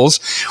sales,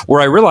 where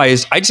I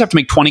realized I just have to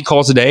make 20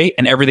 calls a day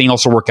and everything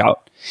else will work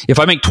out. If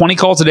I make 20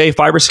 calls a day,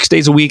 5 or 6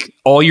 days a week,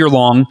 all year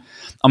long,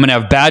 I'm going to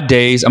have bad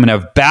days. I'm going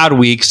to have bad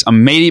weeks. I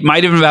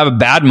might even have a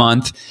bad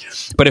month.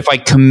 But if I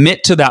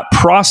commit to that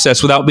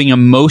process without being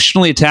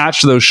emotionally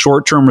attached to those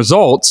short-term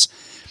results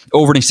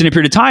over an extended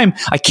period of time,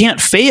 I can't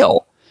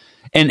fail.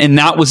 And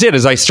that was it.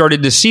 As I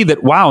started to see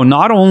that, wow,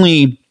 not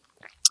only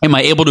am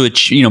I able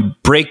to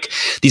break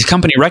these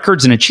company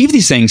records and achieve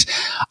these things,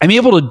 I'm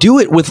able to do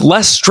it with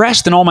less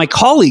stress than all my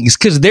colleagues,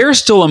 because they're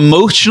still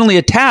emotionally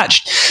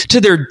attached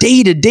to their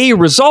day-to-day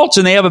results.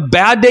 And they have a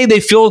bad day, they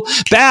feel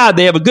bad.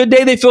 They have a good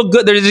day, they feel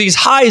good. There's these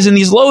highs and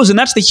these lows, and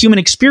that's the human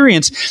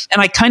experience.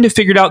 And I kind of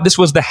figured out this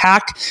was the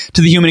hack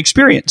to the human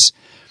experience.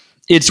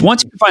 It's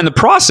once you find the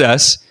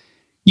process,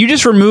 you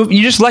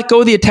just let go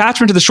of the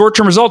attachment to the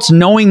short-term results,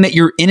 knowing that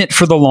you're in it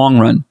for the long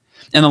run.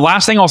 And the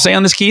last thing I'll say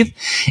on this, Keith,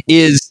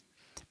 is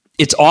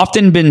it's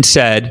often been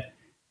said,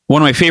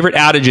 one of my favorite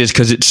adages,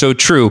 because it's so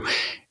true,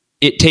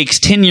 it takes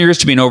 10 years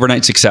to be an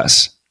overnight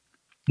success.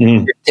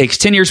 It takes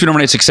 10 years to be an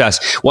overnight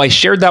success. Well, I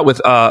shared that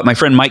with my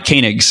friend Mike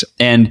Koenigs,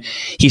 and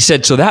he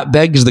said, so that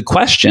begs the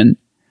question,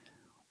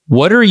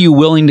 what are you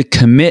willing to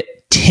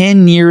commit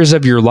 10 years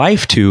of your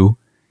life to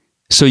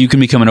so you can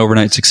become an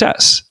overnight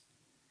success?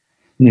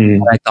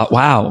 And I thought,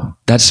 wow,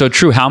 that's so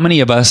true. How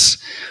many of us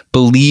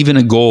believe in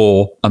a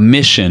goal, a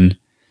mission,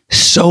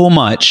 so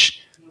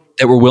much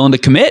that we're willing to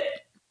commit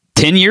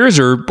 10 years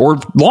or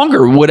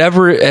longer,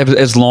 whatever,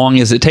 as long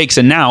as it takes.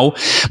 And now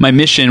my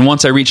mission,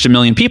 once I reached 1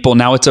 million people,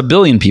 now it's 1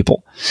 billion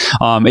people.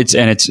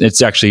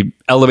 It's actually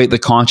elevate the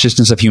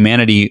consciousness of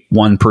humanity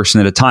one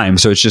person at a time.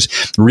 So it's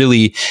just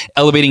really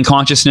elevating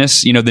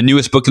consciousness. The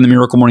newest book in the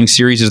Miracle Morning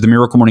series is The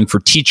Miracle Morning for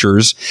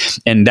Teachers.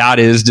 And that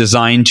is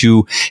designed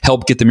to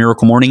help get the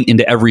Miracle Morning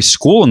into every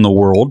school in the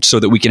world so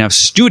that we can have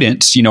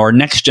students, our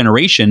next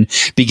generation,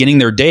 beginning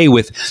their day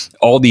with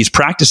all these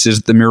practices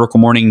that the Miracle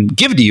Morning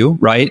give to you,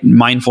 right?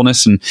 Mindfulness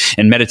and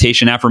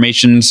meditation,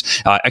 affirmations,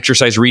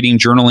 exercise, reading,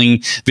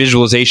 journaling,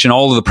 visualization,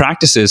 all of the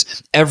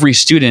practices. Every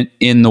student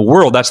in the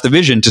world, that's the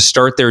vision, to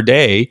start their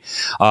day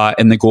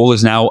and the goal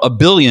is now 1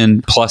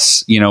 billion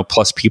plus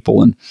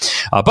people. And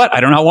but I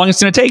don't know how long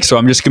it's going to take, so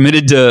I'm just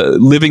committed to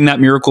living that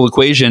miracle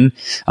equation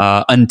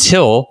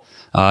until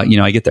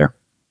I get there.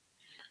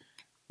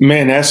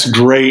 Man, that's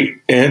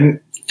great. And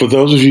for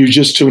those of you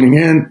just tuning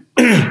in,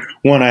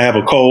 one, I have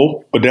a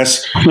cold, but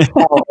that's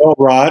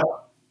Elrod,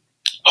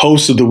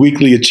 host of the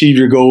weekly Achieve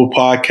Your Goal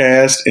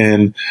podcast,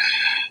 and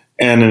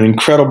an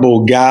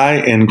incredible guy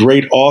and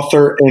great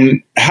author.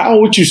 And how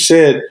what you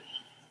said,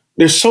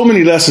 there's so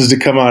many lessons to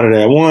come out of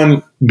that.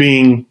 One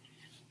being,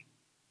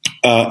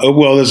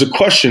 there's a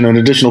question, an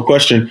additional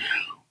question.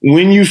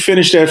 When you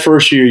finished that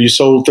first year, you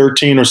sold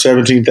 13 or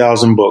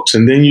 17,000 books,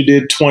 and then you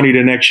did 20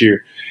 the next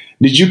year.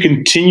 Did you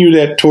continue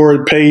that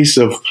torrid pace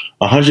of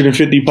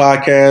 150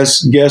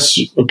 podcasts, guest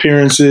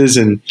appearances,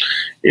 and,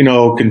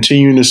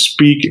 continuing to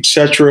speak, et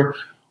cetera?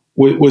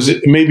 Was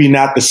it maybe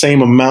not the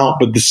same amount,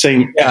 but the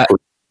same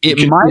effort?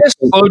 It might have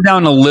slowed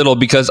down a little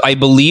because I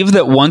believe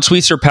that once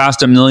we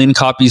surpassed 1 million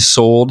copies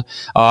sold,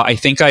 I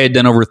think I had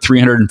done over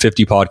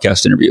 350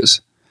 podcast interviews.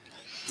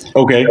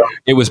 Okay.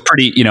 It was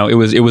pretty,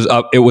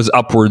 it was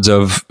upwards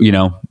of,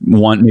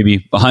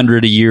 maybe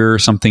 100 a year or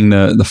something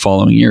the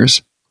following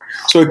years.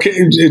 So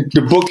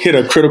the book hit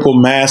a critical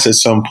mass at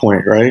some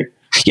point, right?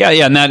 Yeah,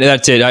 and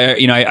that's it.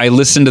 I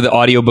listened to the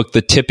audiobook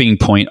The Tipping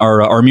Point.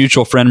 Our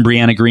mutual friend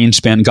Brianna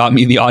Greenspan got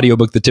me the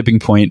audiobook The Tipping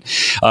Point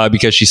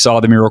because she saw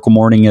The Miracle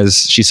Morning,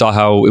 as she saw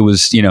how it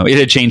was, it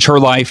had changed her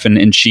life,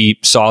 and she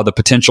saw the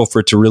potential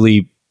for it to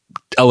really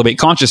elevate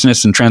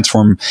consciousness and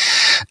transform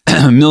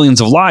millions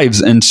of lives.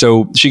 And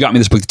so she got me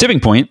this book, The Tipping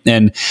Point.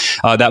 And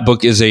that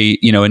book is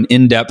an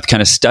in-depth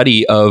kind of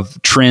study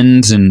of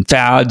trends and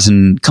fads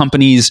and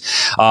companies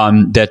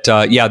that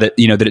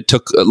it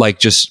took like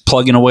just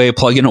plugging away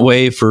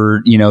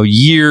for,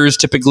 years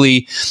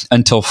typically,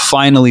 until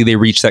finally they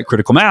reached that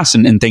critical mass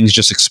and things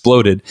just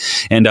exploded.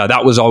 And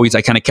that was always,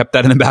 I kind of kept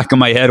that in the back of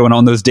my head when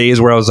on those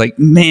days where I was like,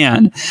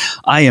 man,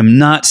 I am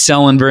not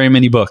selling very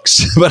many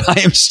books, but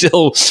I am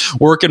still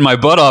working my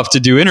butt off to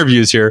do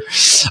interviews here.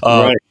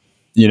 Right.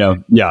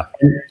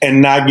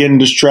 And not getting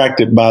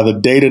distracted by the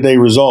day-to-day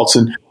results.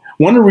 And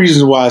one of the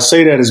reasons why I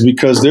say that is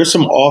because there's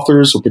some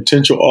authors or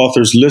potential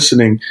authors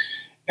listening,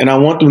 and I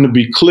want them to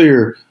be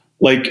clear,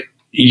 like,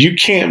 you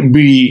can't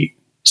be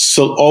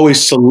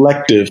always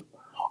selective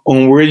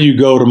on where you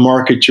go to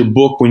market your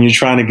book when you're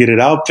trying to get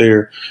it out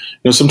there.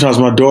 Sometimes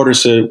my daughter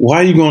said, why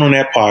are you going on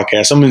that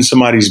podcast? I'm in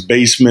somebody's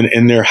basement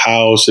in their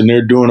house and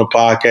they're doing a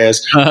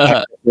podcast in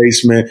the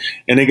basement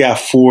and they got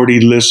 40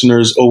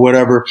 listeners or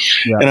whatever.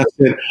 Yeah. And I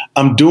said,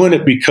 I'm doing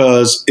it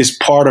because it's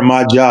part of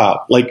my job.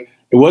 Like,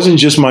 it wasn't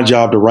just my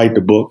job to write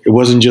the book. It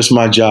wasn't just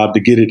my job to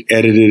get it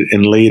edited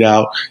and laid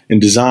out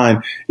and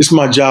designed. It's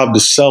my job to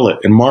sell it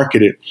and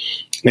market it.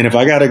 And if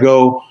I got to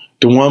go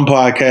to one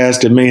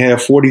podcast that may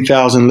have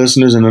 40,000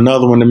 listeners and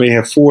another one that may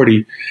have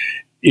 40,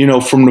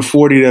 from the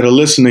 40 that are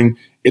listening,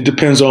 it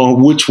depends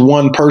on which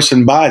one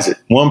person buys it.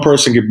 One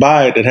person could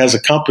buy it that has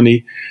a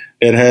company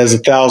that has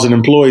 1,000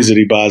 employees that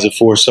he buys it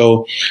for.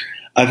 So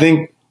I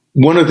think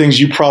one of the things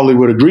you probably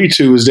would agree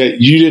to is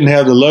that you didn't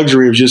have the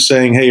luxury of just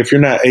saying, hey, if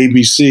you're not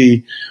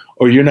ABC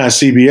or you're not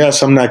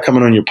CBS, I'm not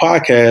coming on your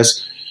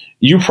podcast.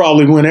 You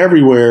probably went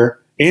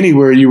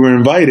anywhere you were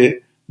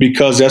invited,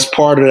 because that's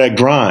part of that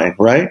grind,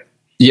 right?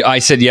 Yeah, I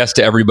said yes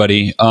to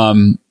everybody.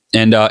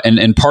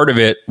 And part of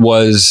it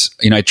was,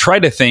 I try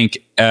to think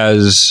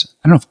as,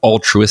 I don't know if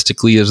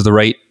altruistically is the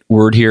right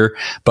word here,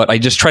 but I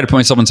just try to put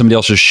myself in somebody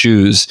else's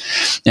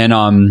shoes. And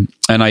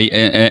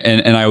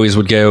I always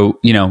would go,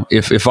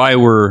 if I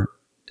were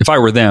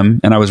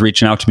them and I was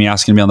reaching out to me,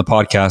 asking to be on the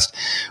podcast,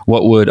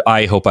 what would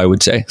I hope I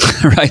would say?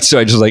 Right. So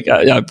I just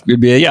it'd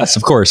be a yes,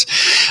 of course.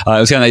 It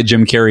was kind of like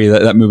Jim Carrey,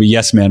 that movie,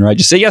 Yes Man, right?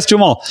 Just say yes to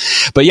them all.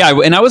 But yeah,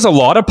 and I was a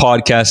lot of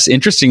podcasts.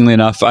 Interestingly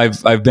enough,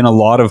 I've been a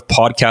lot of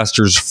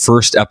podcasters'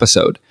 first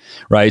episode,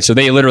 right? So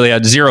they literally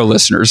had 0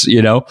 listeners,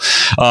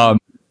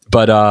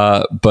 But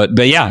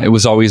yeah, it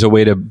was always a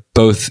way to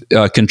both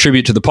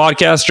contribute to the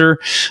podcaster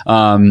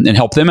and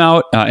help them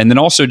out. And then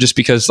also just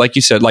because, like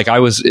you said,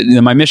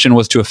 my mission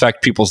was to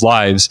affect people's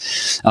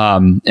lives.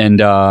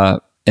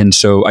 And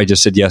so I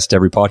just said yes to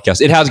every podcast.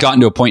 It has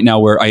gotten to a point now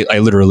where I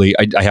literally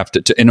have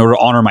to, in order to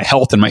honor my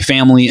health and my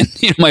family and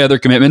my other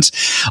commitments,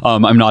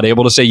 I'm not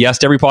able to say yes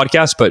to every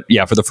podcast. But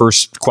yeah, for the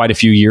first quite a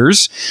few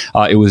years,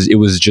 it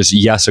was just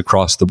yes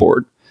across the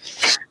board.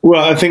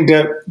 Well, I think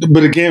that,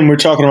 but again, we're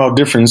talking about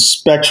different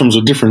spectrums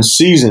or different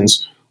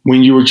seasons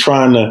when you were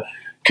trying to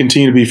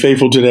continue to be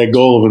faithful to that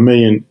goal of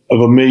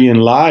a million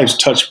lives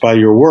touched by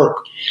your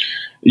work.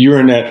 You're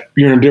in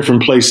a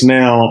different place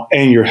now,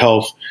 and your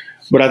health.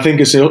 But I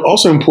think it's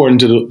also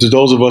important to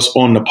those of us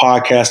on the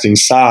podcasting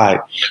side,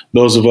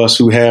 those of us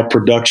who have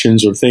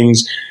productions or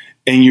things,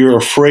 and you're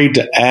afraid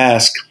to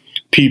ask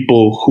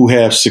people who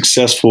have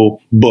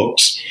successful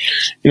books.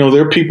 There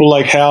are people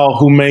like Hal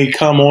who may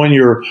come on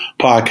your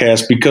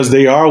podcast because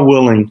they are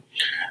willing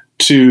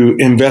to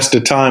invest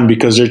the time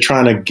because they're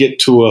trying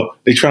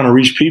to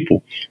reach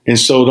people. And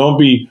so don't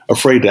be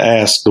afraid to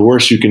ask. The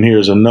worst you can hear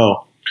is a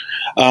no.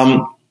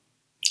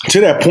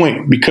 to that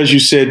point, because you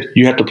said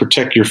you have to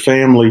protect your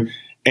family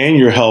and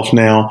your health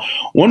now,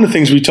 one of the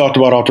things we talked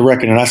about off the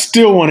record, and I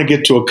still want to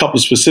get to a couple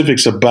of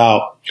specifics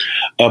about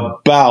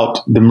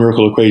the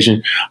miracle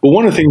equation, but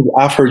one of the things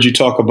I've heard you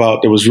talk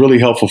about that was really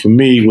helpful for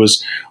me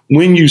was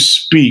when you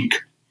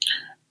speak,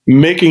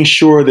 making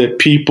sure that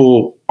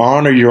people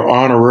honor your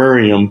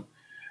honorarium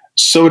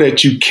so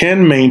that you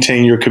can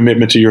maintain your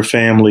commitment to your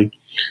family,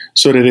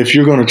 so that if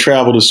you're going to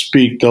travel to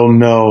speak, they'll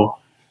know,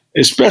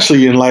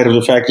 especially in light of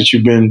the fact that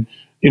you've been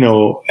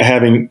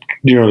having,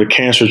 the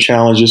cancer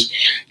challenges.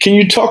 Can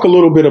you talk a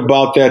little bit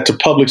about that to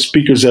public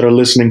speakers that are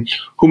listening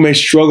who may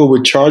struggle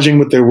with charging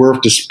what they're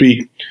worth to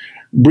speak,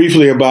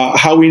 briefly about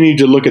how we need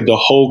to look at the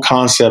whole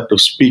concept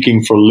of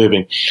speaking for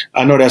living?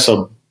 I know that's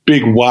a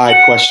big,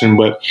 wide question,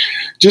 but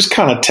just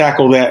kind of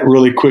tackle that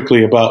really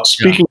quickly about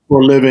speaking for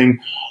a living,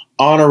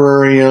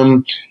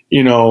 honorarium,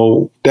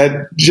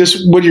 that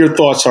just what your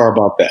thoughts are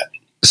about that.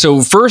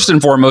 So first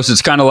and foremost,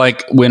 it's kind of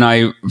like when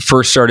I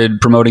first started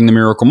promoting the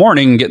Miracle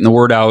Morning, getting the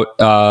word out,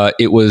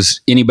 it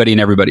was anybody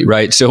and everybody,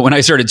 right? So when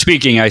I started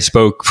speaking, I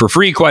spoke for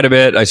free quite a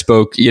bit. I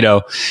spoke,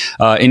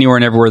 anywhere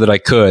and everywhere that I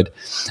could.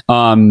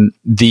 And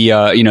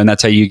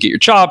that's how you get your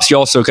chops. You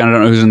also kind of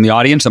don't know who's in the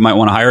audience that might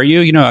want to hire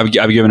you. I've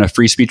given a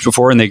free speech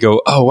before and they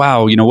go, oh,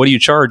 wow, what do you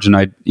charge?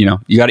 And you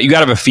got to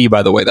have a fee,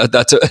 by the way.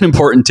 That's an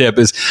important tip,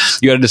 is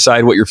you got to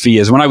decide what your fee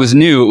is. When I was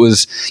new, it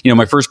was,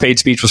 my first paid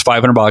speech was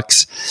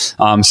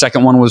 $500.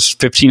 Second one was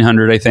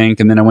 $1,500, I think.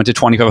 And then I went to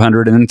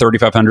 $2,500 and then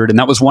 $3,500. And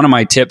that was one of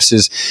my tips,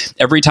 is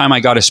every time I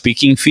got a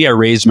speaking fee, I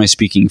raised my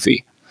speaking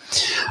fee.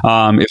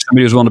 If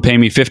somebody was willing to pay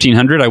me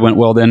 $1,500, I went,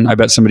 well, then I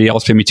bet somebody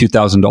else paid me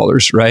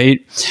 $2,000, right?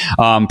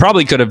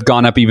 Probably could have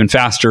gone up even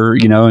faster,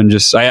 and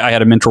just, I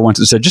had a mentor once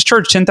that said, just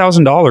charge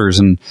 $10,000.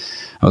 And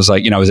I was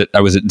like,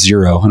 I was at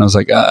zero, and I was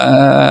like,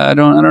 I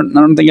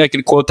don't think I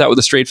could quote that with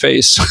a straight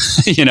face,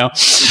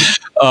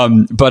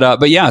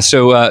 But yeah,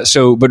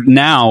 but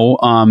now,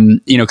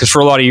 because for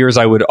a lot of years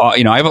I would,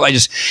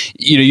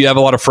 you have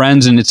a lot of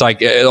friends, and it's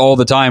like all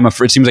the time.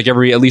 It seems like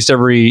at least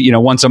every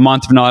once a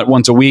month, if not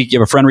once a week, you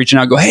have a friend reaching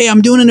out, go, hey,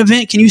 I'm doing an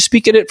event. Can you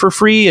speak at it for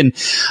free? And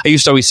I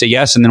used to always say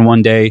yes. And then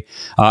one day,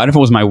 I don't know if it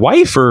was my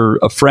wife or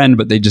a friend,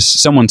 but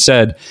someone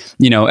said,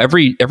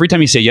 every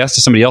time you say yes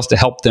to somebody else to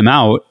help them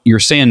out, you're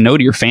saying no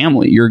to your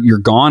family. You're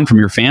gone from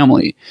your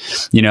family,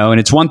 and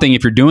it's one thing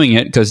if you're doing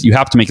it because you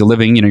have to make a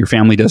living, your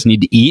family does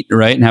need to eat,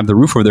 right? And have the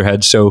roof over their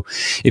head. So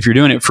if you're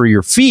doing it for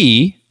your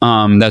fee,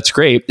 that's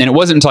great. And it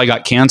wasn't until I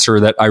got cancer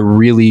that I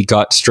really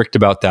got strict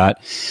about that.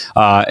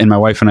 And my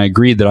wife and I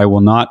agreed that I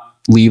will not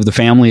leave the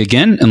family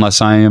again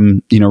unless I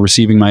am,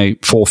 receiving my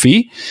full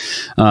fee.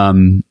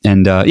 So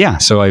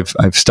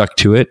I've stuck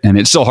to it, and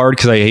it's still hard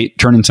because I hate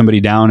turning somebody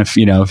down if,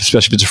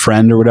 especially if it's a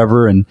friend or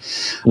whatever. And,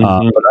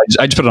 but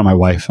I just put it on my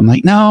wife. I'm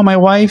like, no, my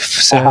wife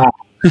said,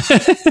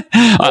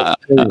 I'm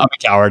a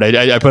coward.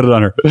 I put it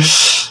on her.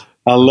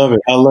 I love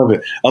it.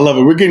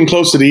 We're getting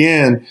close to the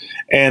end,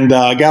 and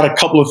I got a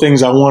couple of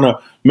things I want to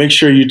make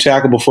sure you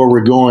tackle before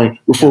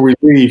we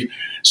leave.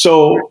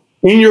 So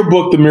in your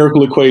book, The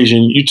Miracle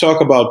Equation, you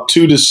talk about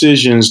two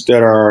decisions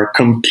that are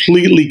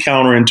completely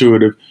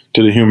counterintuitive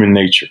to the human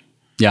nature.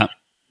 Yeah.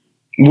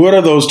 What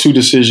are those two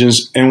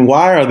decisions, and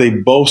why are they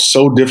both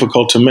so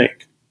difficult to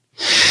make?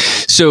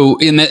 So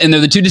and they're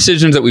the two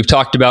decisions that we've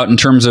talked about in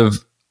terms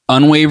of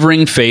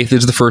unwavering faith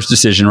is the first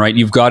decision, right?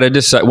 You've got to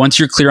decide, once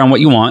you're clear on what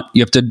you want,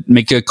 you have to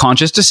make a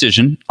conscious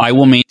decision. I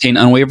will maintain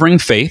unwavering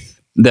faith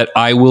that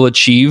I will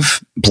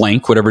achieve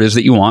blank, whatever it is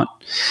that you want,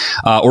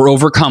 or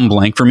overcome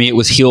blank. For me, it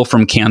was heal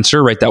from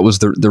cancer, right? That was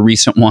the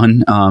recent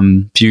one a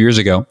few years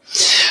ago.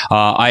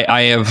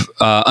 I have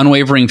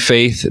unwavering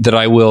faith that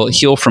I will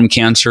heal from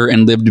cancer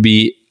and live to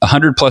be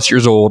 100 plus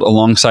years old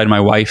alongside my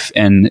wife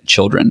and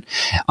children.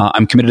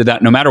 I'm committed to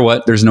that no matter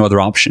what. There's no other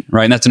option,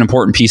 right? And that's an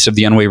important piece of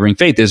the unwavering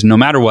faith, is no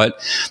matter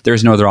what,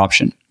 there's no other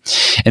option.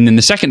 And then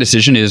the second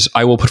decision is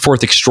I will put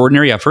forth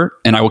extraordinary effort,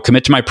 and I will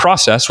commit to my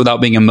process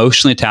without being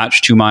emotionally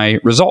attached to my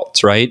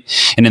results, right?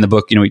 And in the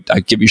book, I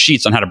give you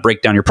sheets on how to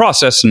break down your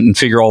process and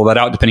figure all that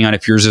out, depending on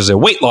if yours is a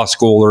weight loss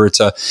goal or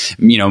it's a,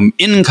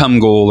 income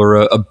goal or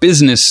a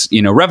business,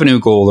 revenue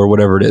goal or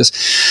whatever it is.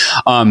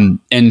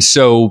 And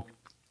so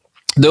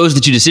those are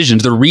the two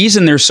decisions. The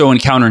reason they're so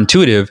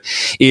counterintuitive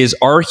is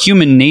our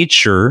human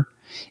nature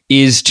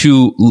is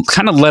to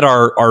kind of let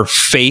our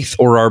faith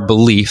or our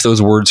belief,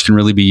 those words can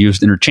really be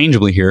used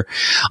interchangeably here,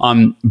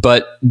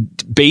 but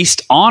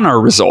based on our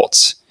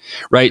results,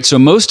 right? So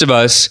most of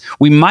us,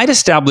 we might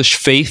establish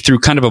faith through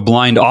kind of a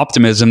blind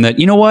optimism that,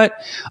 you know what,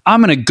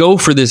 I'm going to go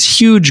for this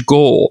huge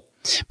goal.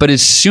 But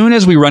as soon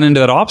as we run into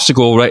that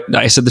obstacle, right,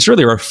 I said this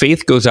earlier, our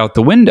faith goes out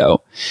the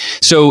window.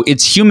 So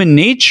it's human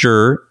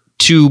nature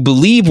to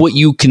believe what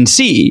you can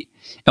see.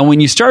 And when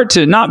you start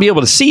to not be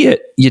able to see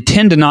it, you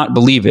tend to not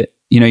believe it.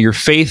 Your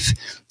faith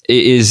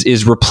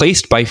is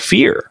replaced by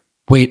fear.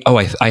 Wait,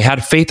 I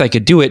had faith I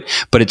could do it,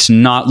 but it's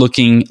not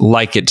looking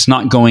like it's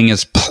not going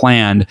as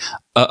planned.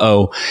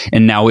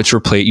 And now it's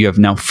replaced. You have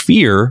now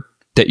fear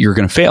that you're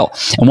going to fail.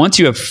 And once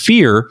you have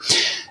fear,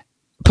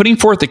 putting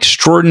forth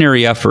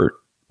extraordinary effort,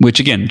 which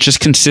again, just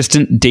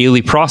consistent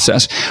daily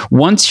process.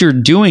 Once you're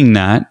doing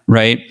that,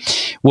 right?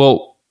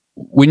 Well,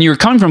 when you're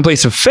coming from a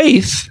place of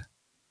faith,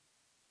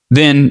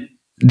 then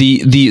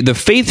the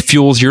faith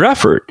fuels your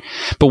effort.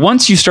 But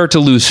once you start to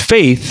lose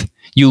faith,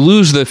 you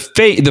lose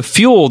the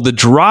fuel, the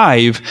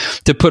drive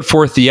to put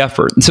forth the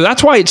effort. And so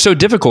that's why it's so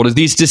difficult, is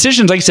these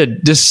decisions, like I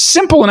said, just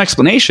simple in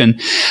explanation,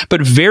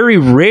 but very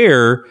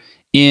rare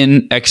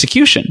in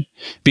execution,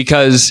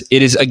 because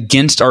it is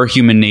against our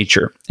human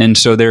nature. And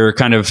so they're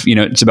kind of,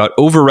 it's about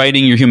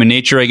overriding your human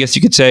nature, I guess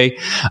you could say.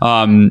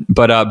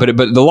 But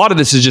a lot of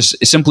this is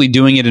just simply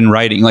doing it in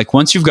writing. Like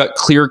once you've got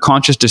clear,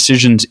 conscious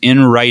decisions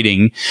in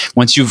writing,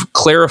 once you've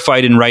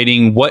clarified in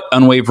writing what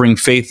unwavering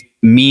faith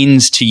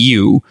means to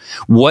you,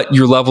 what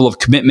your level of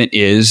commitment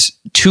is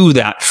to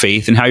that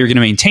faith and how you're going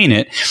to maintain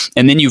it.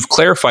 And then you've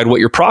clarified what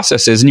your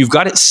process is, and you've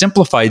got it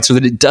simplified so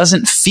that it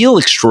doesn't feel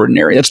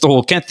extraordinary. That's the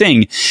whole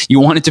thing. You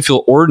want it to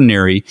feel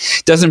ordinary.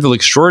 It doesn't feel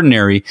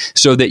extraordinary,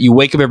 so that you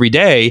wake up every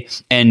day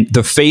and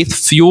the faith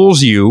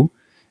fuels you.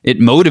 It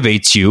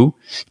motivates you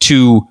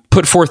to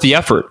put forth the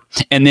effort.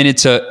 And then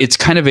it's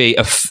kind of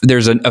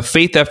there's a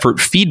faith effort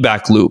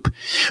feedback loop,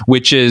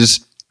 which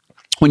is,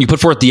 when you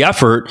put forth the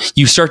effort,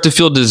 you start to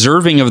feel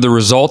deserving of the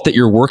result that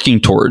you're working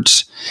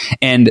towards.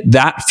 And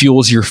that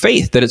fuels your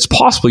faith that it's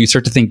possible. You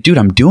start to think, dude,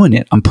 I'm doing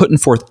it. I'm putting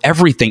forth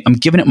everything. I'm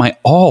giving it my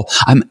all.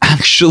 I'm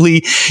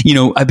actually,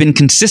 I've been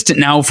consistent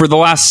now for the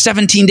last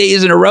 17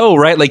 days in a row,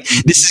 right? Like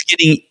this is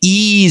getting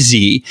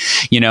easy,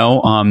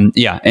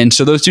 And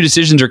so those two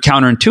decisions are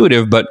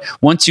counterintuitive, but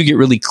once you get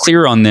really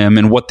clear on them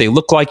and what they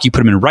look like, you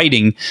put them in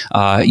writing,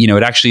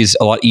 it actually is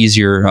a lot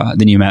easier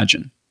than you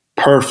imagine.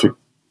 Perfect.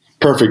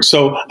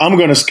 So I'm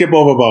going to skip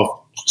over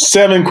about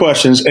 7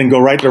 questions and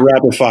go right to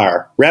rapid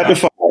fire.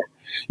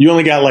 You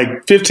only got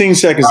like 15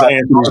 seconds to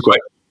answer these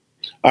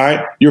questions. All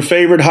right. Your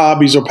favorite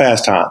hobbies or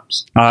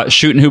pastimes?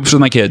 Shooting hoops with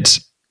my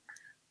kids.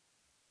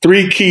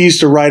 3 keys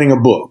to writing a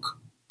book.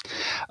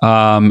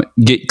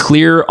 Get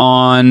clear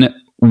on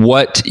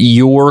what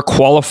you're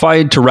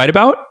qualified to write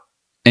about,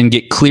 and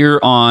get clear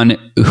on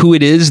who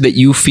it is that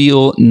you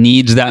feel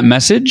needs that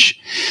message.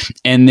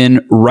 And then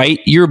write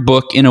your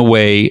book in a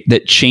way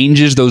that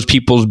changes those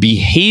people's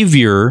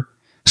behavior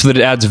so that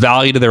it adds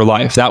value to their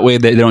life. That way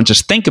they don't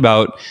just think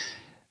about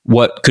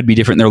what could be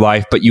different in their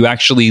life, but you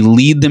actually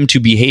lead them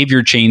to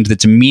behavior change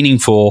that's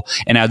meaningful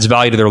and adds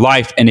value to their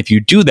life. And if you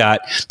do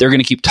that, they're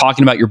going to keep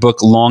talking about your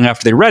book long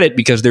after they read it,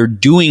 because they're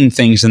doing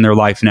things in their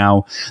life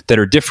now that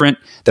are different,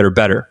 that are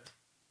better.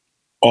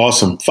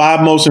 Awesome.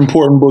 5 most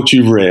important books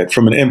you've read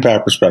from an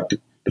impact perspective.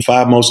 The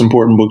 5 most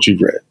important books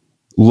you've read.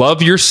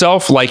 Love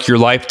Yourself Like Your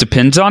Life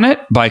Depends on It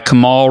by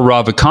Kamal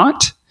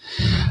Ravikant.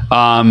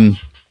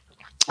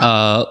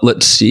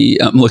 Let's see.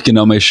 I'm looking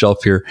on my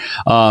shelf here.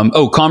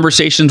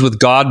 Conversations with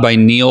God by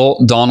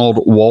Neil Donald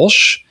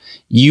Walsh.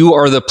 You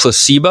Are the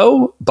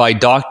Placebo by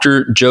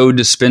Dr. Joe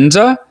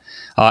Dispenza.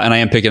 And I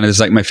am picking, this is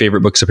like my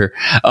favorite books up here.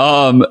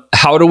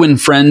 How to Win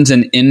Friends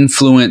and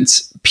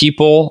Influence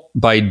People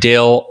by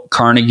Dale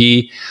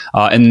Carnegie.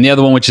 And the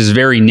other one, which is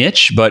very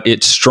niche, but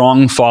it's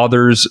Strong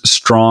Fathers,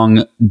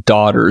 Strong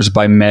Daughters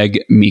by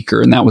Meg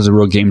Meeker. And that was a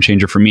real game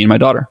changer for me and my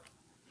daughter.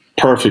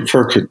 Perfect.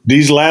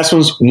 These last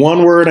ones,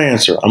 1-word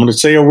answer. I'm going to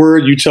say a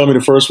word. You tell me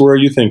the first word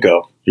you think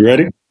of. You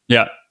ready?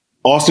 Yeah.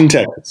 Austin,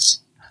 Texas.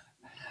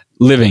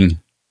 Living.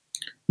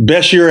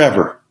 Best year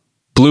ever.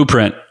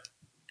 Blueprint.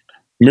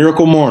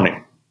 Miracle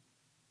Morning.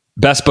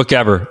 Best book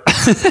ever.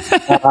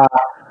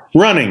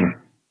 Running.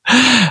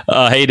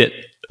 Hate it.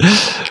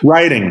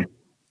 Writing.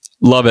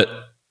 Love it.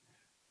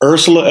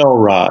 Ursula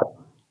Elrod.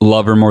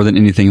 Love her more than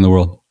anything in the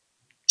world.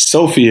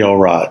 Sophie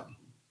Elrod.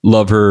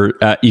 Love her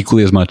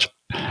equally as much.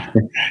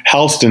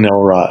 Halston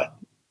Elrod.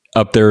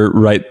 Up there,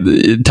 right,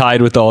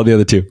 tied with all the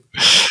other 2.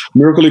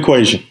 Miracle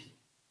Equation.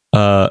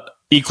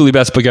 Equally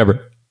best book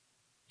ever.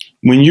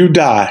 When you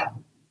die,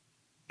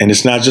 and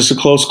it's not just a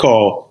close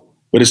call,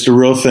 but it's the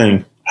real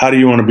thing, how do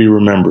you want to be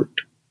remembered?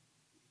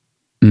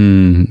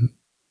 That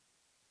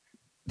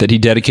he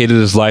dedicated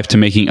his life to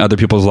making other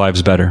people's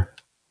lives better.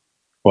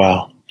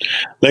 Wow.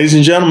 Ladies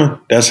and gentlemen,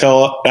 that's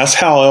Hal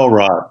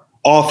Elrod,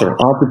 author,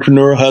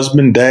 entrepreneur,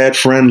 husband, dad,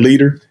 friend,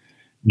 leader,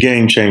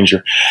 game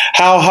changer.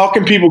 How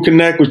can people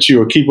connect with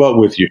you or keep up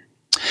with you?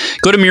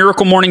 Go to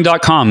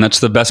miraclemorning.com. That's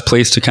the best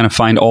place to kind of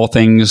find all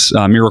things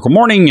Miracle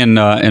Morning, and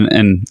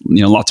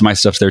lots of my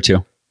stuff's there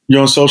too.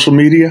 You're on social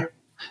media?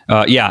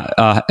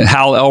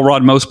 Hal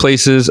Elrod most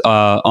places.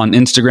 On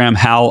Instagram,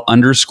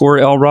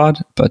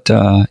 Hal_Elrod. But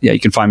you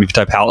can find me if you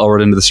type Hal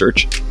Elrod into the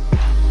search.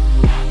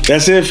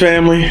 That's it,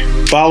 family.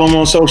 Follow him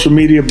on social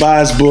media.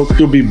 Buy his book.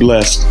 You'll be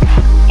blessed.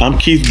 I'm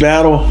Keith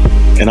Battle,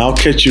 and I'll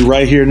catch you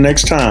right here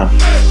next time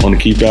on the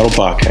Keith Battle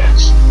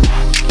Podcast.